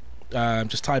moment.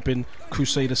 Just type in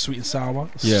Crusader Sweet and Sour.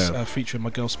 It's, featuring my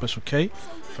girl Special K,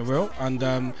 for real. And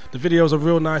the video is a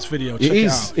real nice video. Check it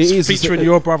out. It's featuring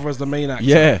your brother as the main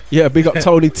actor. Yeah, big up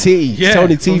Tony T.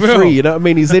 Tony T3, you know what I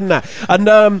mean? He's in that.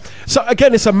 And so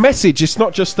again, it's a message. It's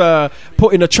not just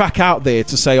putting a track out there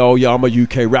to say, oh yeah, I'm a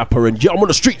UK rapper and yeah, I'm on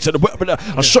the streets and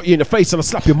I'll shot you in the face and I'll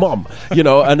slap your mum, you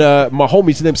know, and my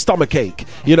homies named Stomach Ache.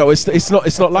 You know, it's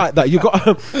not like that. You got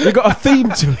a theme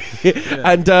to it,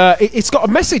 and it's got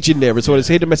a message in there as well. It's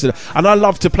a hidden message. And I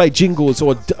love to play jingles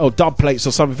or dub plates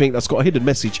or something that's got a hidden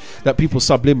message that people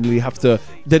subliminally have to,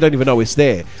 they don't even know it's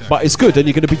there. But it's good, and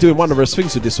you're going to be doing wondrous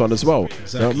things with this one as well.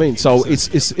 You know what I mean? So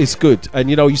it's good. And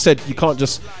you know, you said you can't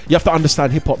just, you have to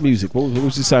understand hip hop music. What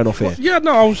was you saying off here? Yeah,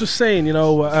 no, I was just saying, you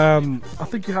know, I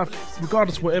think you have,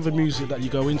 regardless of whatever music that you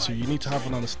go into, you need to have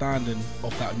an understanding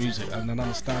of that music and an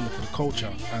understanding for the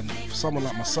culture. And for someone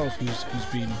like myself who's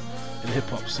been in hip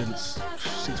hop since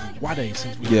Wade,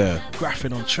 since we were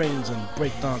graphing on trains and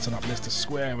breakdancing up Leicester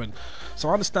Square, and so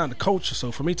I understand the culture.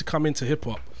 So for me to come into hip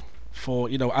hop, for,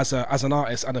 you know, as an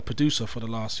artist and a producer for the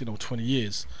last, you know, 20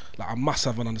 years, like I must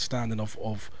have an understanding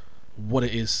of what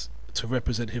it is to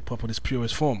represent hip hop in its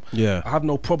purest form. I have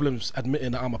no problems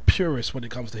admitting that I'm a purist when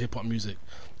it comes to hip hop music.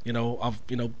 You know,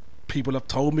 people have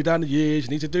told me down the years, you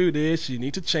need to do this, you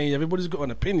need to change. Everybody's got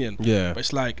an opinion. But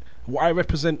it's like, what I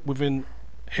represent within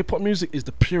hip hop music is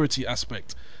the purity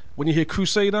aspect. When you hear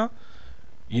Crusader,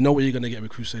 you know what you're going to get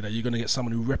with Crusader. You're going to get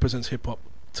someone who represents hip hop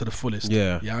to the fullest.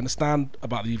 I understand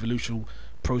about the evolutionary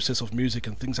process of music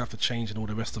and things have to change and all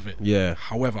the rest of it.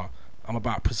 However, I'm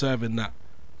about preserving that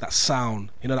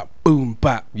sound, you know, that boom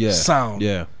bap sound,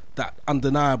 that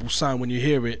undeniable sound. When you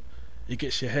hear it, it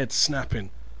gets your head snapping.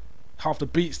 Half the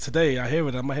beats today, I hear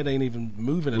it and my head ain't even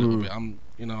moving a little bit. I'm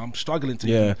struggling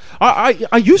to.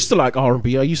 I used to like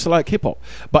R&B. I used to like hip hop,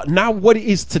 but now what it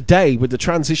is today, with the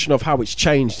transition of how it's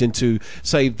changed into,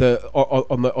 say,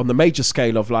 on the major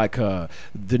scale of like the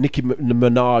Nicki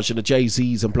Minaj and the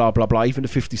Jay-Z's and blah blah blah, even the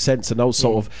 50 Cents and those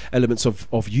sort of elements of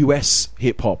US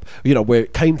hip hop. You know, where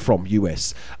it came from,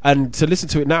 US, and to listen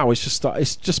to it now,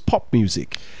 it's just pop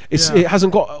music. It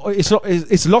hasn't got.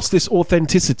 It's lost this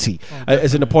authenticity,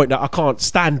 as in the point that I can't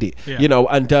stand it. You know,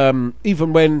 and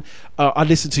even when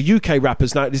I listen to UK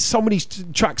rappers now, there's so many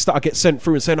tracks that I get sent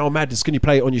through and saying, oh, Maddness, can you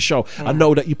play it on your show? I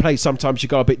know that you play, sometimes you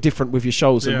go a bit different with your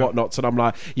shows and whatnot, and I'm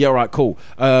like, yeah, all right, cool.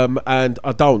 And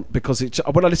I don't, because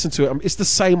when I listen to it, it's the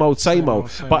same old,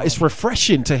 but it's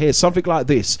refreshing to hear something like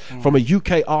this from a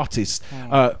UK artist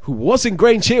who was in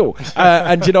Grange Hill,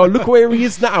 and you know, look where he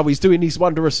is now. He's doing these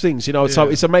wondrous things, you know, so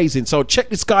it's amazing. So check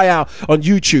this guy out on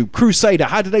YouTube, Crusader.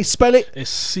 How do they spell it?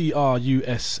 It's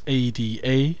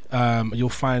CRUSADA. You'll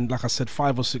find, like I said,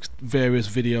 5 or 6 various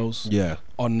videos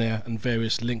on there, and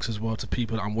various links as well to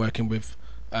people that I'm working with.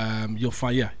 You'll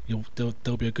find,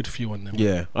 there'll be a good few on them.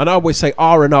 And I always say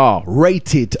R&R,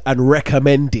 rated and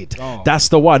recommended. That's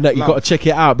the one that you got to check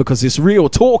it out, because it's real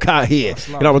talk out here.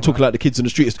 You know, I'm talking like the kids on the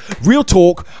streets. Real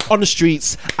talk on the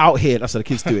streets out here. That's how the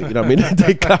kids do it. You know what I mean?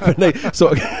 They clap and they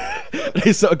sort of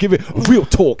give it real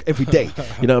talk every day.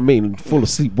 You know what I mean? Fall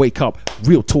asleep, wake up,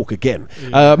 real talk again.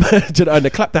 And they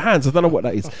clap their hands. I don't know what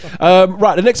that is.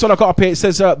 Right, the next one I got up here, it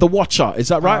says The Watcher. Is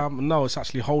that right? No, it's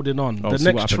actually Holding On. The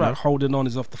next track, Holding On,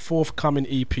 is off the forthcoming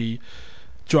EP,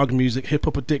 Drug Music, Hip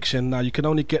Hop Addiction. Now, you can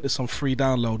only get this on free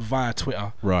download via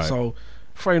Twitter. Right. So,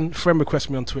 friend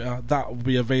request me on Twitter. That will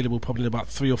be available probably in about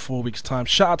 3 or 4 weeks' time.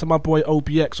 Shout out to my boy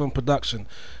OBX on production,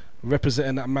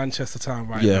 representing that Manchester town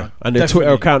right now. And their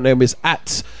Twitter account name is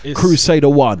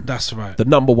 @Crusader1. That's right. The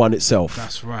number 1 itself.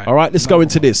 That's right. All right, let's go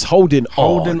into this. Holding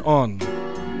On.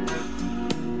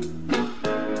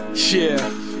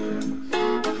 Yeah.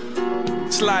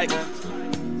 It's like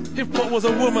hip hop was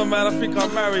a woman, man. I think I'll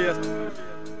marry her.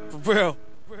 For real.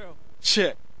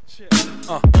 Check.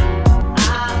 I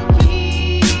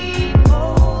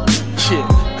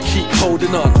keep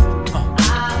holding on.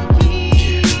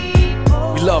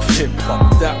 We love hip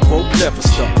hop, that won't never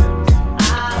stop.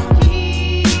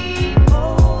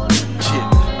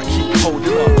 I keep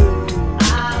holding on.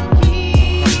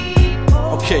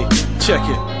 Okay, check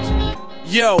it.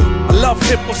 Yo, I love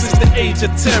hip-hop since the age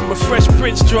of 10. When Fresh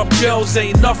Prince dropped, girls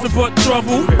ain't nothing but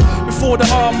trouble. Before the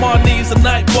Armani's and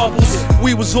night bubbles,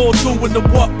 we was all doing the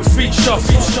what with feet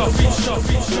shuffle.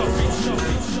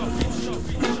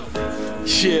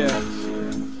 Yeah.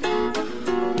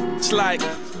 It's like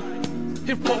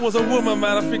Hip hop was a woman,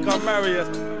 man. I think I'll marry her.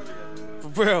 For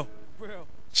real.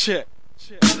 Check.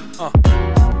 Yeah,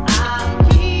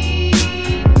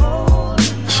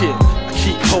 I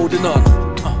keep holding on.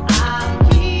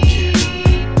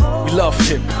 Yeah. We love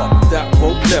hip hop, that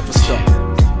won't never stop.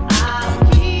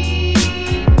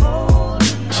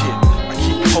 Yeah, I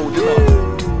keep holding on.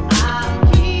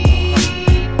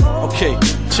 Okay,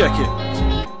 check it.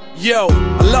 Yo,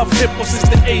 I love hip-hop since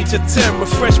the age of 10. When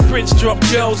Fresh Prince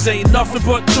dropped, girls ain't nothing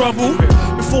but trouble.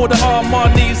 Before the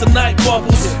Armani's and night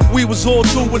bubbles, we was all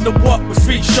doing the what with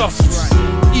 3 shuffles.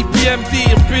 EPMD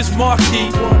and Biz Markie,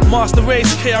 Master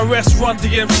Race, KRS, Run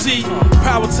DMC.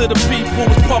 Power to the people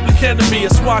was Public Enemy.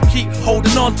 That's why I keep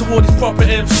holding on to all these proper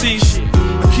MCs.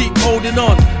 I keep holding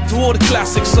on to all the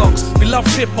classic songs. We love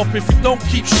hip-hop if we don't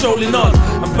keep strolling on.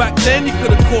 And back then you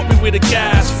could've caught me with a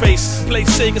gas face. Play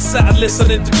Sega Saturn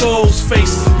listening to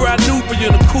Ghostface. Brand new but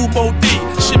you're the cool Mo D.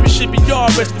 Shibby shibby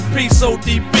yard, rest in peace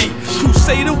ODB.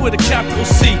 Crusader with a capital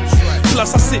C.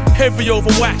 Plus I sit heavy over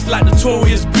wax like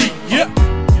Notorious B. Yeah.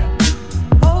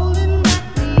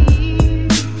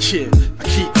 Yeah, I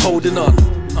keep holding on.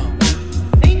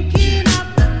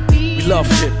 We love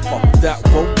hip-hop, that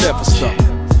won't never stop.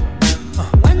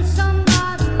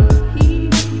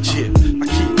 Yeah, I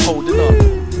keep holding on.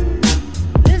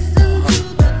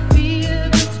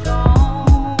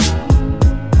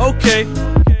 Okay,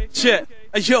 check.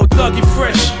 Hey yo, Dougie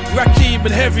Fresh, Rakim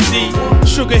and Heavy D,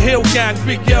 Sugar Hill Gang,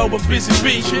 Big L and Busy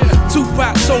B.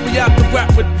 Tupac told me I could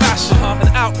rap with passion, and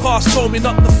Outkast told me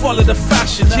not to follow the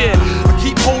fashion. Yeah, I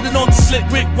keep holding on to slick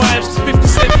Rick rhymes. 50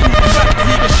 Cent proved the fact that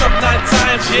he was shot 9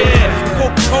 times. Yeah, the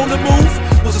Coca-Cola move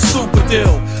was a super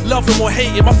deal. Love him or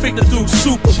hate him, I think the dude's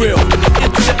super real.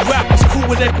 Internet rappers cool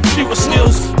with their computer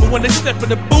skills, but when they step in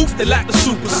the booth, they lack the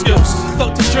super skills.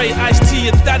 Dr. Dre, Ice-T,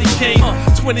 and Daddy Kane.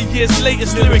 20 years later,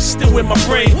 lyrics still in my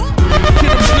brain.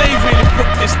 Kid and Play really put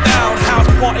this down. House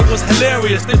party was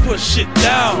hilarious, they put shit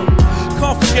down.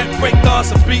 Can't forget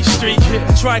breakdance and Beat Street.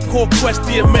 Try Core Quest,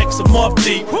 DMX, and Mobb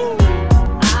Deep.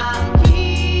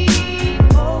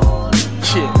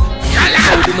 Shit,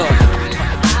 holding on.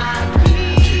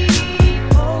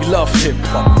 We love hip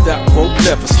hop, that won't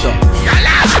never stop. Yeah,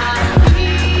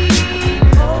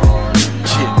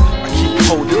 I keep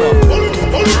holding on.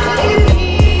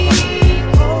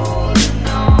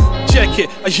 Check it,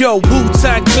 yo,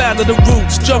 Wu-Tang Clan of the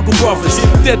Roots, Jungle Brothers,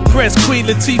 Dead Press, Queen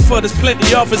Latifah, there's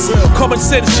plenty others. Common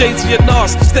Sense, Jay-Z and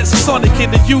Nas, Stetson Sonic.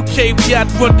 In the UK we had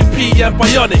Rodney P and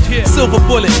Bionic, Silver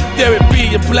Bullet, Darren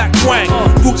B and Black Quang.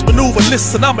 Roots Maneuver,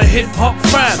 listen, I'm a hip-hop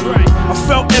fan. I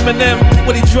felt Eminem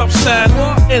when he dropped Stan.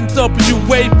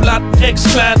 NWA, Blood,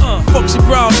 X-Clan. Foxy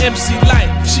Brown, MC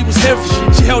Light, she was heavy.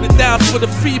 She held it down for the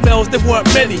females, there weren't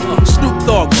many. Snoop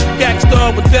Dogg,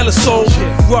 Gangsta with De La Soul.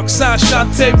 Roxanne,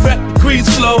 Shantae, rap the Queen's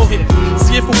flow.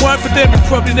 See, if it weren't for them, you'd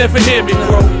probably never hear me,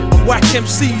 bro. Whack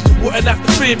MCs, you wouldn't have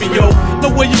to fear me, yo. Know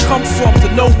where you come from, to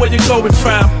know where you're going,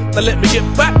 fam. Now let me get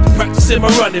back to practicing my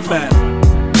running, man.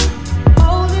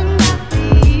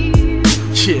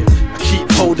 Yeah, I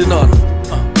keep holding on.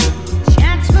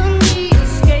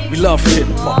 We love hip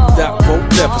hop, that won't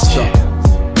never stop.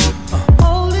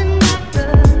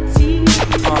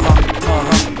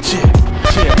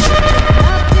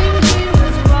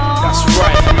 That's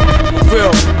right.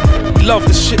 Real. We love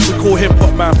the shit we call hip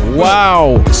hop, man.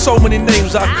 Wow. There's so many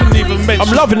names I couldn't even mention.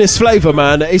 I'm loving this flavour,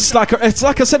 man. It's like I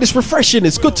said, it's refreshing.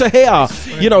 It's good to hear,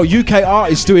 you know, UK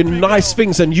artists doing nice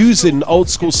things and using old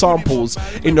school samples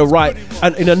in the right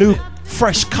and in a new,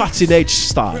 fresh, cutting edge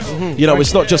style. You know,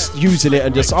 it's not just using it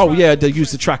and just, oh yeah, they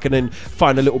use the track and then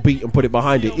find a little beat and put it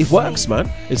behind it. It works, man.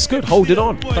 It's good. Hold it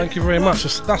on. Thank you very much.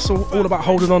 That's all about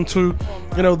holding on to,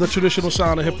 you know, the traditional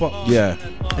sound of hip hop. Yeah.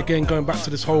 Again, going back to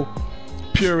this whole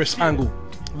purist angle.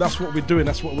 That's what we're doing.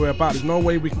 That's what we're about. There's no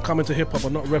way we can come into hip hop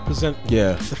and not represent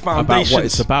the foundation. About what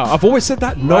it's about. I've always said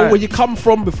that. Know where you come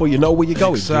from before you know where you're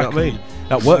going. Exactly. You know what I mean?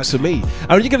 That works for me.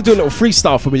 And you're going to do a little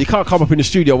freestyle for me. You can't come up in the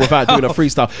studio without doing a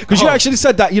freestyle. Because you actually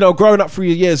said that, you know, growing up through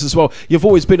your years as well, you've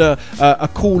always been a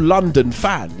cool London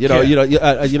fan. You know,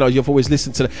 you've always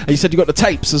listened to and you said you got the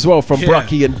tapes as well from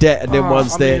Brucky and Det and them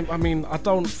ones there. I mean, I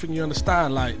don't think you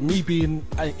understand. Like, me being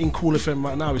in Cool FM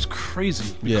right now is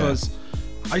crazy because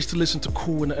I used to listen to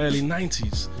Cool in the early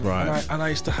 90s. Right. And I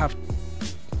used to have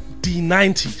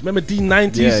D90s. Remember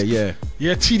D90s? Yeah.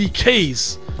 Yeah,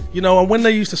 TDKs. You know, and when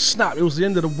they used to snap, it was the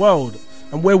end of the world.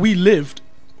 And where we lived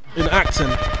in Acton,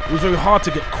 it was very hard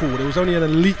to get cool. There was only an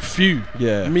elite few.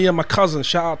 Yeah. Me and my cousin,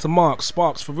 shout out to Mark,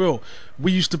 Sparks, for real.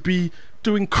 We used to be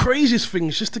doing craziest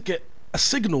things just to get a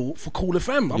signal for Cool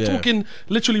FM. I'm talking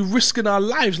literally risking our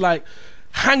lives. Like,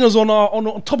 hangers on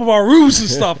top of our roofs and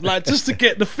stuff, like just to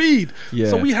get the feed. Yeah.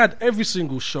 So we had every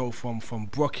single show from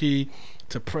Brocky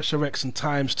to Pressure X and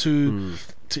Times 2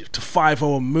 to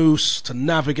 5-0 and Moose to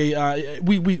Navigator.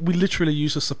 We literally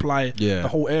used to supply the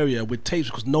whole area with tapes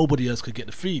because nobody else could get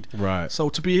the feed. Right. So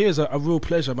to be here is a real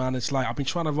pleasure, man. It's like I've been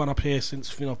trying to run up here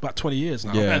since about 20 years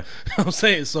now. Yeah. I'm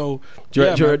saying so. Do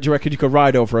you reckon you could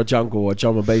ride over a jungle or a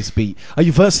drum and bass beat? Are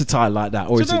you versatile like that,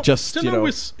 or is it just you know?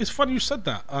 It's funny you said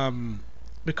that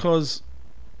because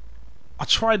I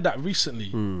tried that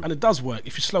recently, and it does work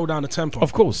if you slow down the tempo.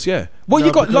 Of course, yeah. Well,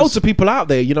 you got loads of people out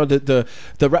there, you know,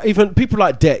 even people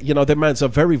like Det, you know, their mans are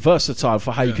very versatile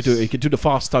for how you could do it. You could do the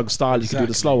fast tongue style, you could do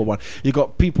the slower one. You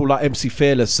got people like MC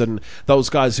Fearless and those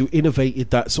guys who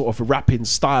innovated that sort of rapping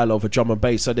style over drum and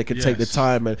bass, so they could take the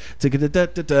time and take it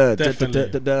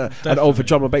and over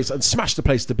drum and bass and smash the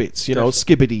place to bits. You know,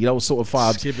 skibbity, those sort of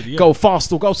vibes. Go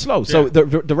fast or go slow. So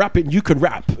the rapping, you can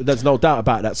rap. There's no doubt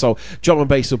about that. So drum and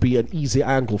bass will be an easy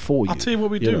angle for you. I'll tell you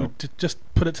what we do to just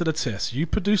put it to the test. You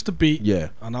produce the beat,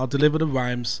 and I'll deliver the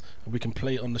rhymes, and we can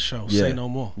play it on the show. Say no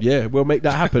more. Yeah, we'll make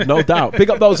that happen, no doubt. Big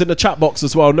up those in the chat box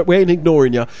as well. We ain't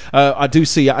ignoring you. I do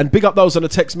see you, and big up those on the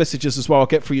text messages as well. I'll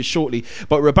get through you shortly.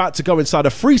 But we're about to go inside a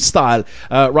freestyle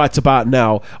right about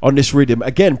now on this rhythm.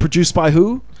 Again, produced by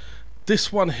who?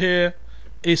 This one here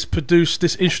is produced.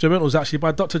 This instrumental is actually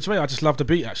by Dr. Dre. I just love the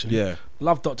beat actually. Yeah,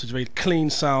 love Dr. Dre. Clean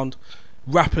sound,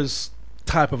 rappers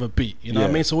type of a beat, you know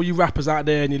what I mean? So all you rappers out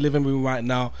there in your living room right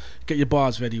now, get your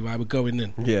bars ready, right? We're going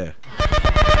in. Yeah.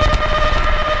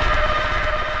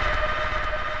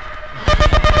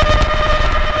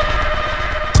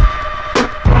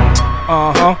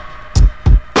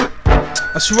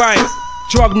 That's right.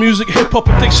 Drug music, hip-hop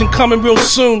addiction coming real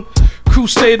soon.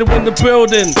 Crusader in the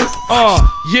building.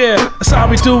 Yeah, that's how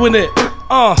we doing it.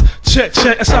 Check,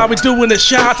 that's how we doing it.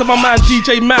 Shout out to my man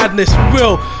DJ Maddness, for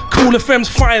real. Cool FM's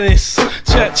finest.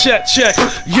 Check.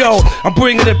 Yo, I'm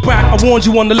bringing it back. I warned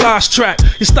you on the last track.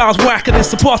 Your style's whack and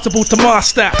it's impossible to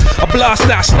master that. I blast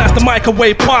that, snatch the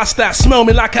microwave past that. Smell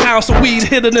me like an ounce of weed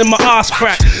hidden in my ass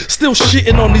crack. Still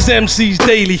shitting on these MCs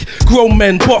daily. Grown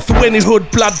men bought through any hood,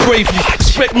 blood bravely.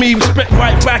 Respect me, respect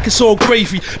right back, it's all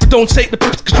gravy. But don't take the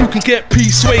piss cause you can get P.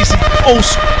 Swayze. Oh,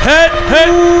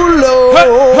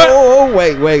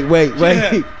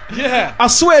 Wait. Yeah. I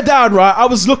swear down, right? I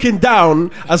was looking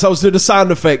down as I was doing the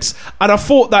sound effects, and I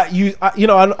thought that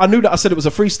I knew that I said it was a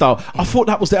freestyle. I thought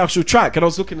that was the actual track, and I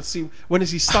was looking to see when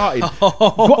is he starting.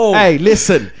 Hey,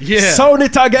 listen. Yeah. Sound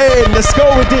it again. Let's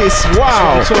go with this.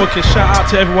 Wow. So talking. Shout out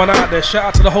to everyone out there. Shout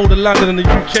out to the whole of London and the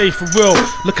UK for real.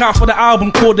 Look out for the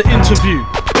album called The Interview.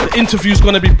 The interview's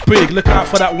gonna be big. Look out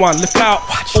for that one. Look out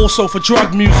also for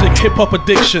drug music, hip hop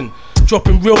addiction,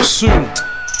 dropping real soon.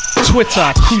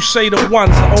 Twitter, Crusader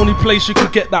One's the only place you can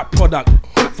get that product.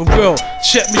 For real,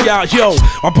 check me out, yo.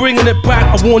 I'm bringing it back.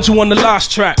 I warned you on the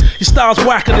last track. Your style's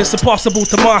whack and it's impossible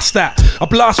to master. I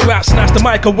blast rap, snatch the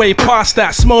microwave past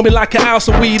that. Smell me like an ounce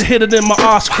of weed hidden in my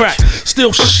ass crack.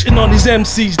 Still shitting on these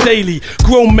MCs daily.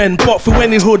 Grown men bought through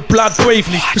any hood, blood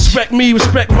bravely. Respect me,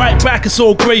 respect right back, it's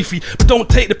all gravy. But don't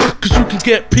take the cause you can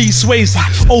get P. Swayze.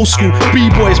 Old school,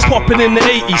 B-boys popping in the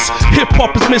 80s. Hip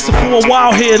hop is missing for a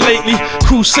while here lately.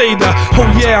 Crusader,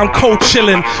 oh yeah, I'm cold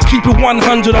chillin'. Keep it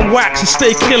 100 on wax and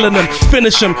stay killing them,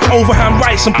 finish them, overhand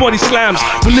rights and body slams.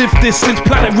 We live this since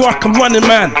Planet Rock, I'm running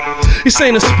man. This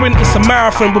ain't a sprint, it's a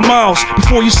marathon with miles.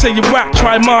 Before you say you rap,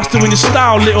 try mastering your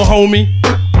style, little homie.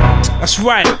 That's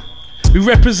right, we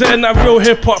representing that real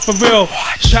hip hop for real.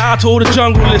 Shout out to all the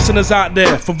jungle listeners out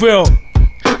there, for real.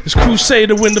 It's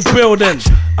Crusader in the building.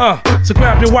 So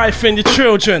grab your wife and your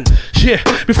children, yeah,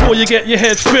 before you get your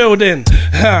head filled in.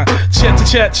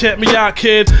 Check me out,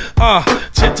 kid.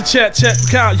 Check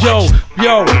me out, yo.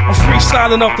 I'm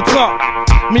freestyling off the top.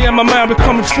 Me and my man, we're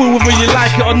coming through whether you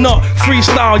like it or not.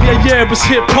 Freestyle, yeah, it's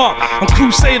hip hop. I'm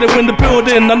Crusader in the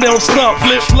building, I don't stop.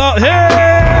 Flip flop,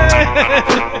 hey.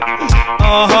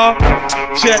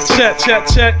 Check.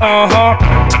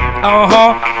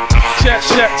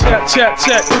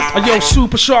 Check. Yo,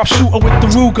 super sharp shooter with the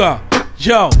Ruger.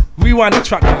 Yo, rewind the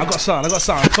track. I got sound.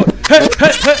 Hey.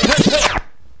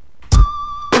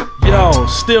 Yo,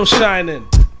 still shining.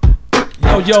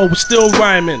 Yo, we're still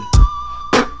rhyming.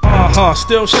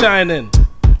 Still shining.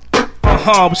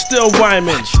 We're still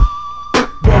rhyming.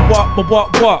 What?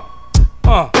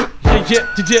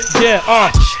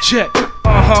 Yeah. Check.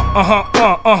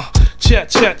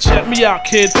 Check me out,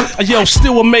 kid. And yo,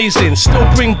 still amazing. Still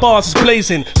bring bars as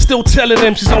blazing. Still telling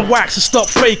them she's on wax and stop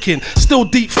faking. Still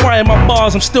deep frying my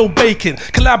bars, I'm still baking.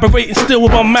 Collaborating still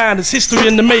with my man, it's history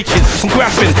in the making. I'm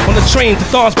graphing on the train, the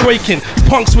dance breaking. You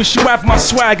punks wish you had my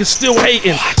swag and still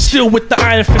hating. Still with the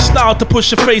iron fist style to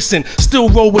push your face in. Still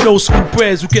roll with old school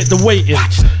breads, we get the weight in.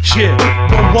 Yeah,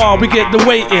 war, we get the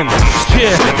weight in.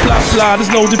 Yeah, blah, there's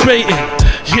no debating.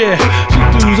 Yeah,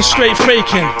 you dudes are straight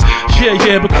faking.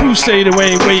 Yeah, but Crusader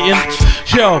ain't waiting.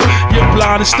 Yo, your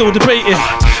blood is still debating.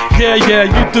 Yeah,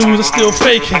 you dudes are still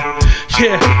faking.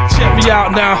 Yeah, check me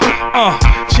out now.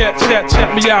 Check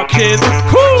me out, kid.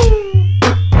 Woo!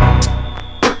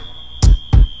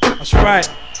 That's right.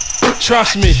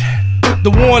 Trust me. The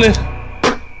warning.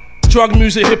 Drug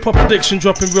music, hip hop addiction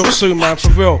dropping real soon, man. For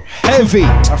real. Heavy.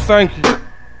 I thank you.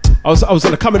 I was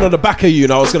gonna come in on the back of you,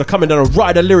 I was gonna come in and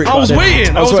write a lyric. I was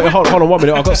waiting. Hold on 1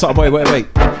 minute. I got something. Wait.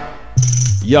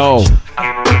 Yo.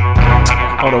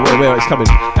 Hold on, wait, it's coming.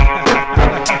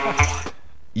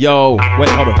 Yo, wait,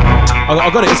 hold on. I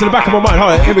got it. It's in the back of my mind.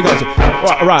 Hold on, here we go.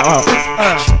 Right.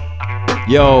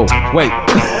 Yo, wait.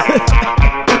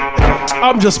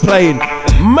 I'm just playing.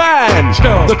 Man,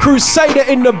 the Crusader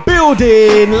in the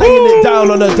building, laying it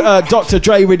down on a Dr.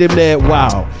 Dre with him there.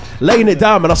 Wow. Laying it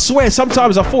down, man. I swear,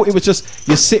 sometimes I thought it was just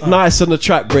you sit nice on the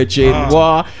track, Bridging.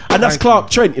 Wow. And that's Clark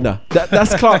Trent, you know.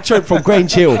 That's Clark Trent from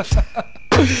Grange Hill.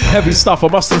 Heavy stuff, I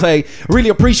must say. Really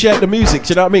appreciate the music, do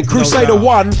you know what I mean?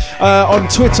 Crusader1 on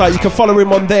Twitter, you can follow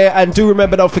him on there. And do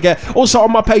remember, don't forget, also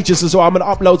on my pages as well, I'm going to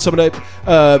upload some of the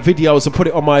videos and put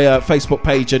it on my Facebook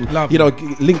page and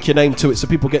link your name to it so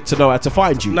people get to know how to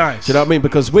find you. Nice. Do you know what I mean?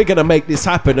 Because we're going to make this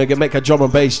happen and make a drum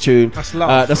and bass tune that's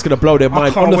going to blow their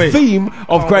mind on the theme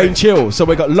of Grange Hill. So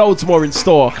we've got loads more in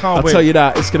store. I'll tell you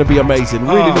that, it's going to be amazing.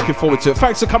 Really looking forward to it.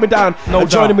 Thanks for coming down and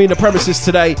joining me in the premises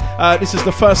today. This is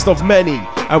the first of many,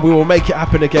 and we will make it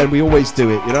happen again. We always do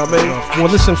it, you know what I mean?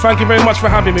 Well, listen, thank you very much for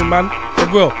having me, man. For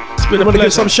real. It's been a pleasure.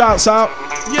 Give some shouts out?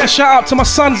 Yeah, shout out to my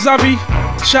son, Zavi.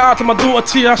 Shout out to my daughter,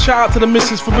 Tia. Shout out to the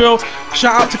missus, for real.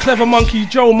 Shout out to Clever Monkey,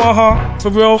 Joe Maha, for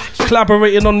real.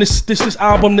 Collaborating on this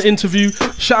album, The Interview.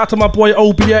 Shout out to my boy,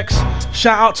 OBX.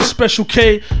 Shout out to Special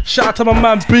K. Shout out to my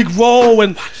man, Big Roll,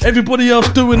 and everybody else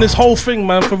doing this whole thing,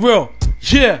 man, for real.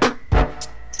 Yeah.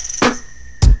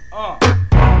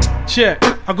 Check.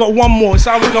 I got one more. It's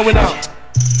how we're going out.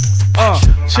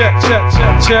 Check.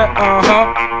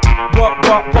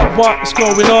 What's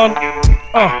going on?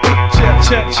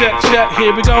 Check.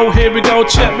 Here we go.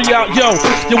 Check me out, yo.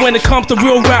 When it comes to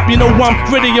real rap, you know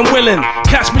I'm ready and willing.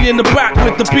 Catch me in the back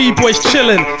with the B-boys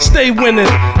chilling. Stay winning.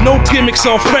 No gimmicks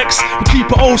or effects. We keep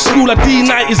it old school like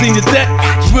D90s in your deck.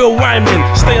 Real rhyming.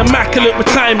 Stay immaculate with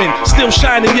timing. Still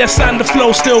shining, yes, and the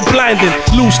flow still blinding.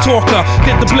 Loose talker.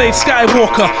 Get the blade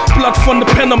Skywalker. Blood from the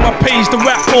pen on my page, the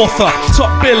rap author.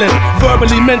 Top billing.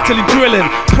 Verbally, mentally drilling.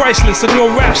 Priceless, and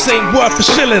your raps ain't worth a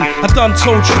shilling. I done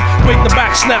told you. Break the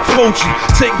back, snap, fold you.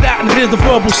 Take that and here's the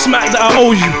verbal smack that I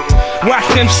owe you. Whack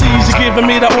MCs, you giving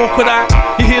me that awkward eye.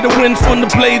 You hear the wind from the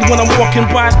blade when I'm walking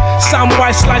by.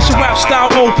 Soundbite, slice your rap style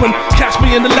open. Catch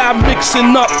me in the lab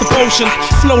mixing up the potion.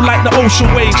 Flow like the ocean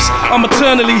waves. I'm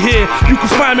eternally here. You can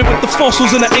find me with the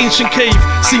fossils in an ancient cave.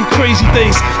 Seen crazy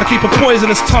days. I keep a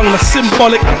poisonous tongue that's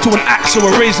symbolic to an axe or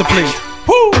a razor blade.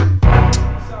 Woo!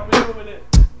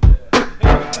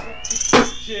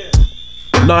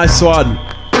 Nice one.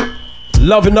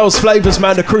 Loving those flavors,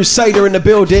 man. The Crusader in the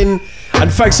building.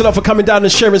 And thanks a lot for coming down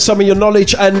and sharing some of your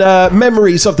knowledge and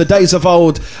memories of the days of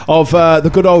old, of the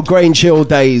good old Grange Hill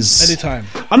days. Anytime.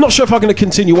 I'm not sure if I'm going to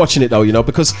continue watching it though, you know,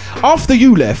 because after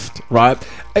you left, right,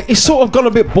 it's sort of gone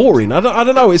a bit boring. I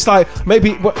don't know. It's like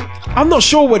maybe I'm not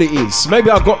sure what it is. Maybe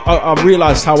I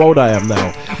realised how old I am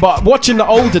now. But watching the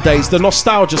older days, the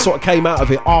nostalgia sort of came out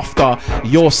of it after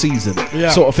your season,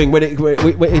 sort of thing. When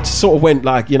it sort of went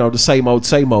like, you know, the same old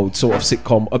sort of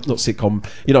sitcom, not sitcom,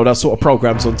 you know, that sort of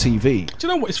programs on TV. Do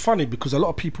you know what? It's funny because a lot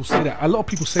of people say that. A lot of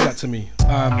people say that to me,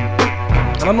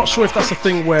 and I'm not sure if that's a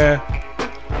thing where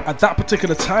at that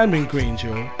particular time in Grange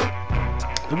Hill,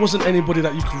 there wasn't anybody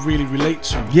that you could really relate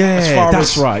to. Yeah, as far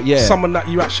that's as right. Yeah, someone that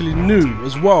you actually knew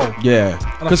as well. Yeah,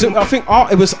 because I think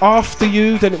it was after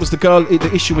you. Then it was the girl.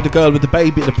 The issue with the girl with the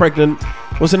baby, the pregnant.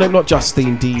 Wasn't it not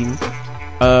Justine Dean?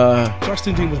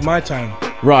 Justine Dean was my time.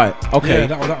 Right. Okay. Yeah,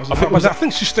 that was. I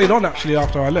think she stayed on actually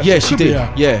after I left. Yeah, she did.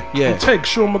 Yeah. And Teg,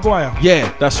 Sean Maguire.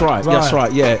 Yeah, that's right. That's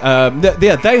right. Yeah.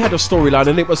 They had a storyline,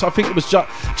 and I think it was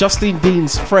Justine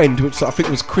Dean's friend, which I think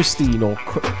was Christine or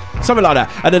something like that.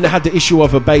 And then they had the issue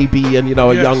of a baby and, you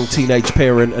know, a young teenage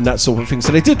parent and that sort of thing.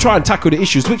 So they did try and tackle the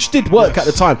issues, which did work at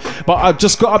the time. But I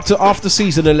just got up to after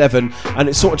season 11 and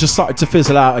it sort of just started to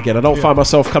fizzle out again. I don't find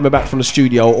myself coming back from the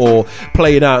studio or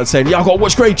playing out and saying, yeah, I've got to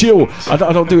watch Grangehill. I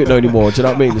don't do it no anymore. Do you know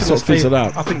what I mean? It sort of fizzled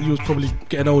out. I think you was probably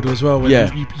getting older as well. When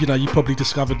you know, you probably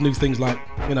discovered new things like,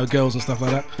 you know, girls and stuff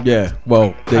like that. Yeah,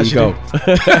 well, there you go.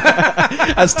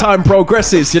 As time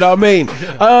progresses, you know what I mean?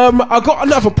 I've got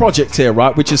another project here,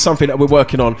 right, which is something that we're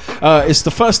working on. It's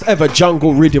the first ever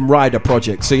Jungle Rhythm Rider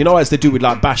project. So, you know, as they do with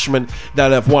like Bashman,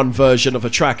 they'll have one version of a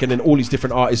track and then all these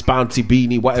different artists, Bounty,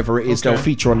 Beanie, whatever it is, they'll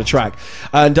feature on the track.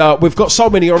 And we've got so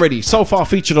many already. So far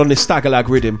featured on this Staggerlag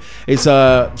rhythm is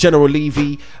General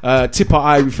Levy, Tipper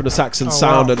Irie from the Saxon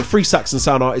Sound, and the Free Saxon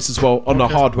Sound artists as well on the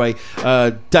hard way.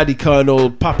 Daddy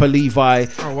Colonel, Papa Levi,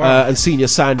 and Senior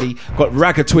Sandy. Got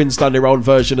Ragga Twins done their own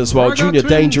version as well. Junior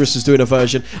Dangerous is doing a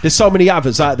version. There's so many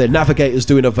others out there. Navigator's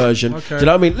doing a version. Do you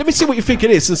know what I mean? Let me see what you think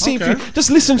it is and see if you just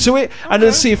listen to it and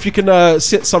then see if you can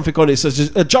sit something on it. So it's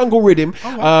just a jungle rhythm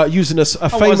using a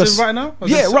famous. Is it right now?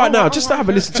 Right now. Just to have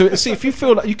a listen to it and see if you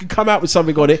feel like you can come out with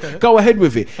something on it. Go ahead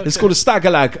with it. It's called a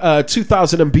Staggerlag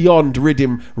 2000 and Beyond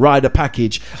Rhythm Rider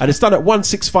Package, and it's done at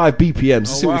 165 BPM.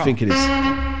 So see what you think it is.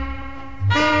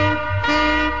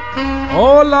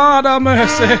 Oh Lord have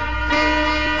mercy.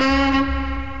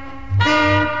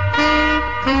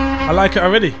 I like it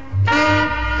already.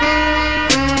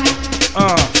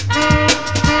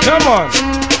 Come on.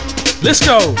 Let's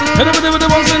go. Hit it with the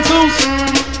ones and twos.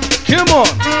 Come on.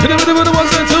 Hit it with the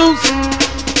ones and twos.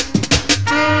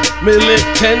 Me lick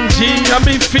 10G and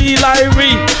me feel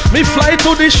irie. Me fly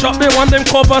to the shop, they want them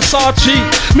cover Sachi.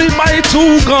 Me buy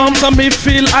 2 gums and me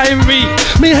feel irie.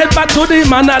 Me head back to the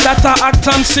man that a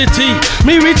Acton City.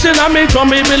 Me reaching and me drum,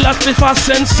 me be lost if I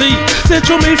sensi. Say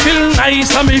to me feel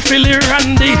nice and me feel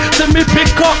randy. Say me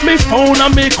pick up me phone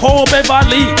and me call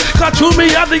Beverly. Cause to me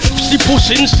at the she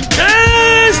pushing.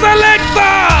 Hey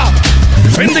selector!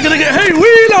 Hey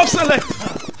wheel up selector!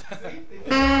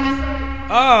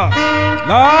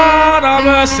 Lord have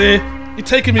mercy. You're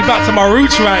taking me back to my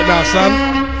roots right now, son.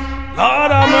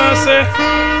 Lord have mercy.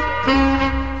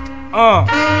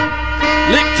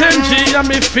 Lick 10G and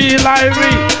me feel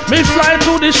irie. Me fly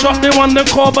to the shop, they want the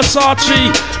call Versace.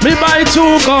 Me buy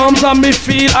 2 gums and me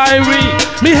feel irie.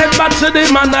 Me head back to the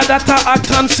man that a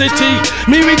Acton City.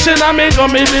 Me reaching and me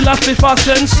go, me be lost if I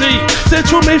sensi. Say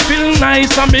to me feel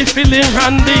nice and me feeling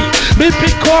randy. Me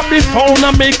pick up the phone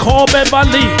and me call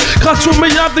Beverly. Cause to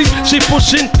me have the, she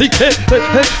pushing the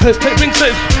ping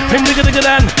says, ping digga digga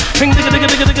dan, ping digga digga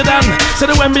digga digga dan.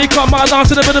 Say that when me come out down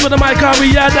to the bit of the mic,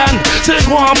 we are done. Say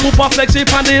go on, poop off like say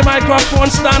on the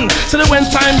microphone stand. Say that when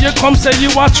time you come, say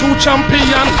you are true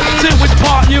champion. Say which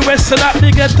part US, say that they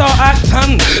get our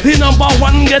Acton. The number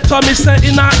 1 getter, me say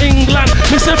in England.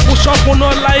 Me say push up on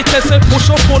no light, I say push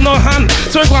up on no hand.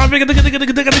 So go on, digga digga digga digga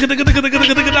digga digga digga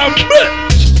digga digga down.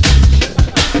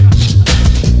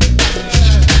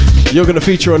 You're going to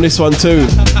feature on this one too.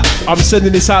 I'm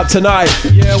sending this out tonight.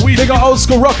 Yeah, we got Old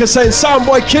School Rocker saying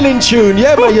Soundboy killing tune.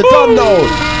 Yeah, man, you don't know.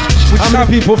 How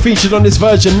many people featured on this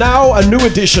version now? A new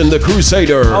edition, the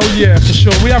Crusader. Oh yeah, for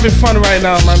sure. We having fun right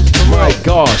now, man. My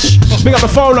gosh. Big up the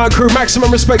phone line crew.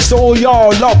 Maximum respects to all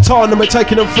y'all locked on, and we're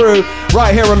taking them through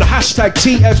right here on the hashtag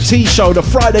TFTSHOW, the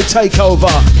Friday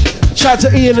Takeover. Shout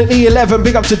out to Ian and E11.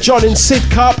 Big up to John in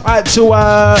Sidcup. Out to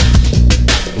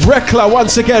Rekla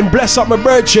once again, bless up my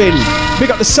virgin.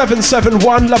 Big up the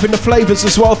 771, loving the flavours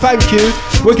as well, thank you.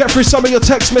 We'll get through some of your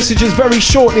text messages very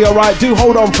shortly, alright? Do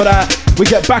hold on for that. We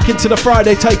get back into the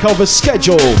Friday Takeover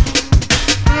schedule.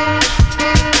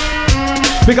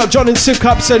 Big up John in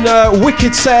Sidcups and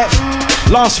wicked set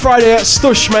last Friday at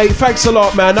Stush, mate. Thanks a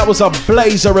lot, man. That was a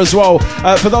blazer as well.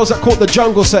 For those that caught the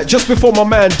jungle set just before my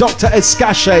man Dr.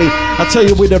 Escache, I tell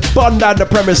you, we'd have burned down the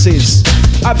premises.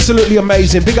 Absolutely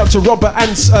amazing. Big up to Robert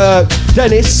and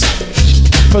Dennis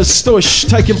for Stush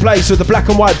taking place with the black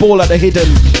and white ball at the Hidden.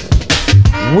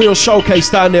 Real showcase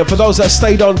down there. For those that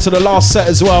stayed on to the last set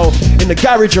as well in the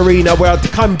Garage Arena, where I'd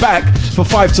come back for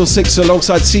 5 till 6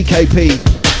 alongside CKP.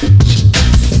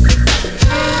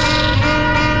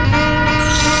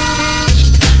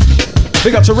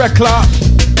 Big up to Rekla.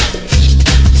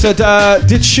 Said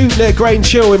did shoot near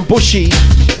Grangehill in Bushy,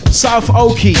 South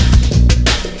Oakey.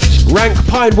 Rank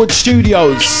Pinewood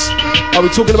Studios. Are we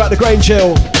talking about the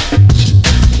Grangehill?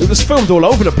 It was filmed all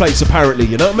over the place apparently,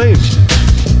 you know what I mean?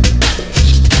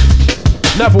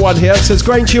 Another one here says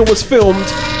Grangehill was filmed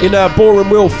in Boreham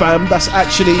Will, fam. That's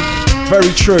actually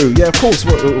very true. Yeah, of course.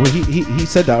 Well, he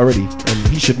said that already, and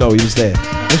he should know he was there.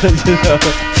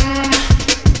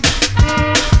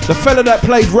 The fella that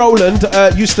played Roland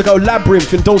used to go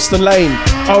Labyrinth in Dalston Lane.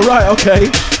 Oh, right,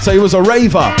 okay. So he was a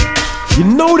raver. You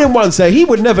know them ones there. He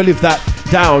would never live that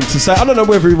down to say, I don't know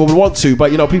whether he would want to,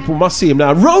 but, you know, people must see him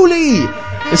now. Rolly!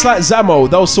 It's like Zamo,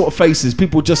 those sort of faces.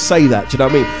 People just say that, do you know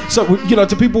what I mean? So, you know,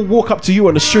 do people walk up to you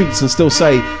on the streets and still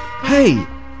say, hey,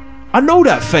 I know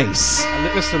that face?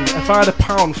 And listen, if I had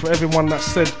 £1 for everyone that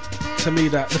said to me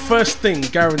that, the first thing,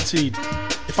 guaranteed,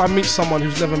 if I meet someone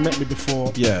who's never met me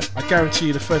before, I guarantee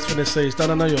you the first thing they say is,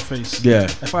 don't I know your face? Yeah.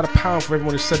 If I had £1 for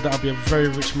everyone who said that, I'd be a very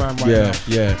rich man right now.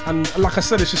 Yeah. And like I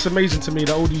said, it's just amazing to me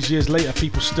that all these years later,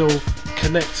 people still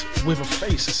connect with a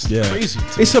face. It's crazy.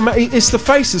 It's the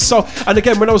faces. So, and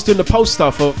again, when I was doing the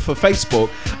poster for Facebook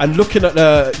and looking at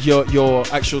your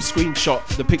actual screenshot,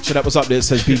 the picture that was up there, it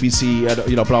says BBC,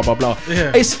 you know, blah blah blah.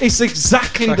 Yeah. It's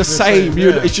exactly the same.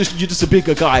 It's just you're just a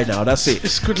bigger guy now. That's it.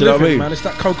 It's good living, man. It's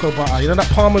that cocoa butter. You know that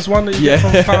Palmer's one that you get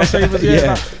from Power Savers.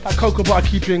 That cocoa butter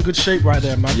keep you in good shape right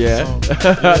there, man.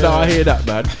 No, I hear that,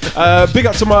 man. Big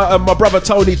up to my brother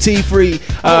Tony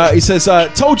T3. He says,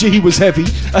 told you he was heavy.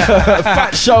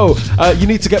 Fat show. You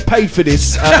need to get paid for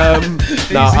this.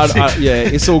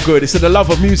 It's all good. It's in the love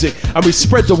of music, and we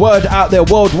spread the word out there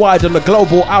worldwide on the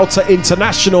global outer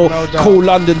international.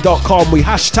 CoolLondon.com. We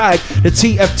hashtag the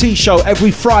TFT show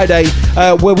every Friday,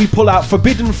 where we pull out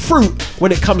forbidden fruit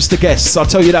when it comes to guests. I'll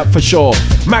tell you that for sure.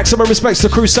 Maximum respects to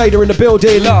Crusader in the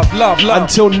building. Love.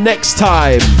 Until next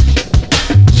time.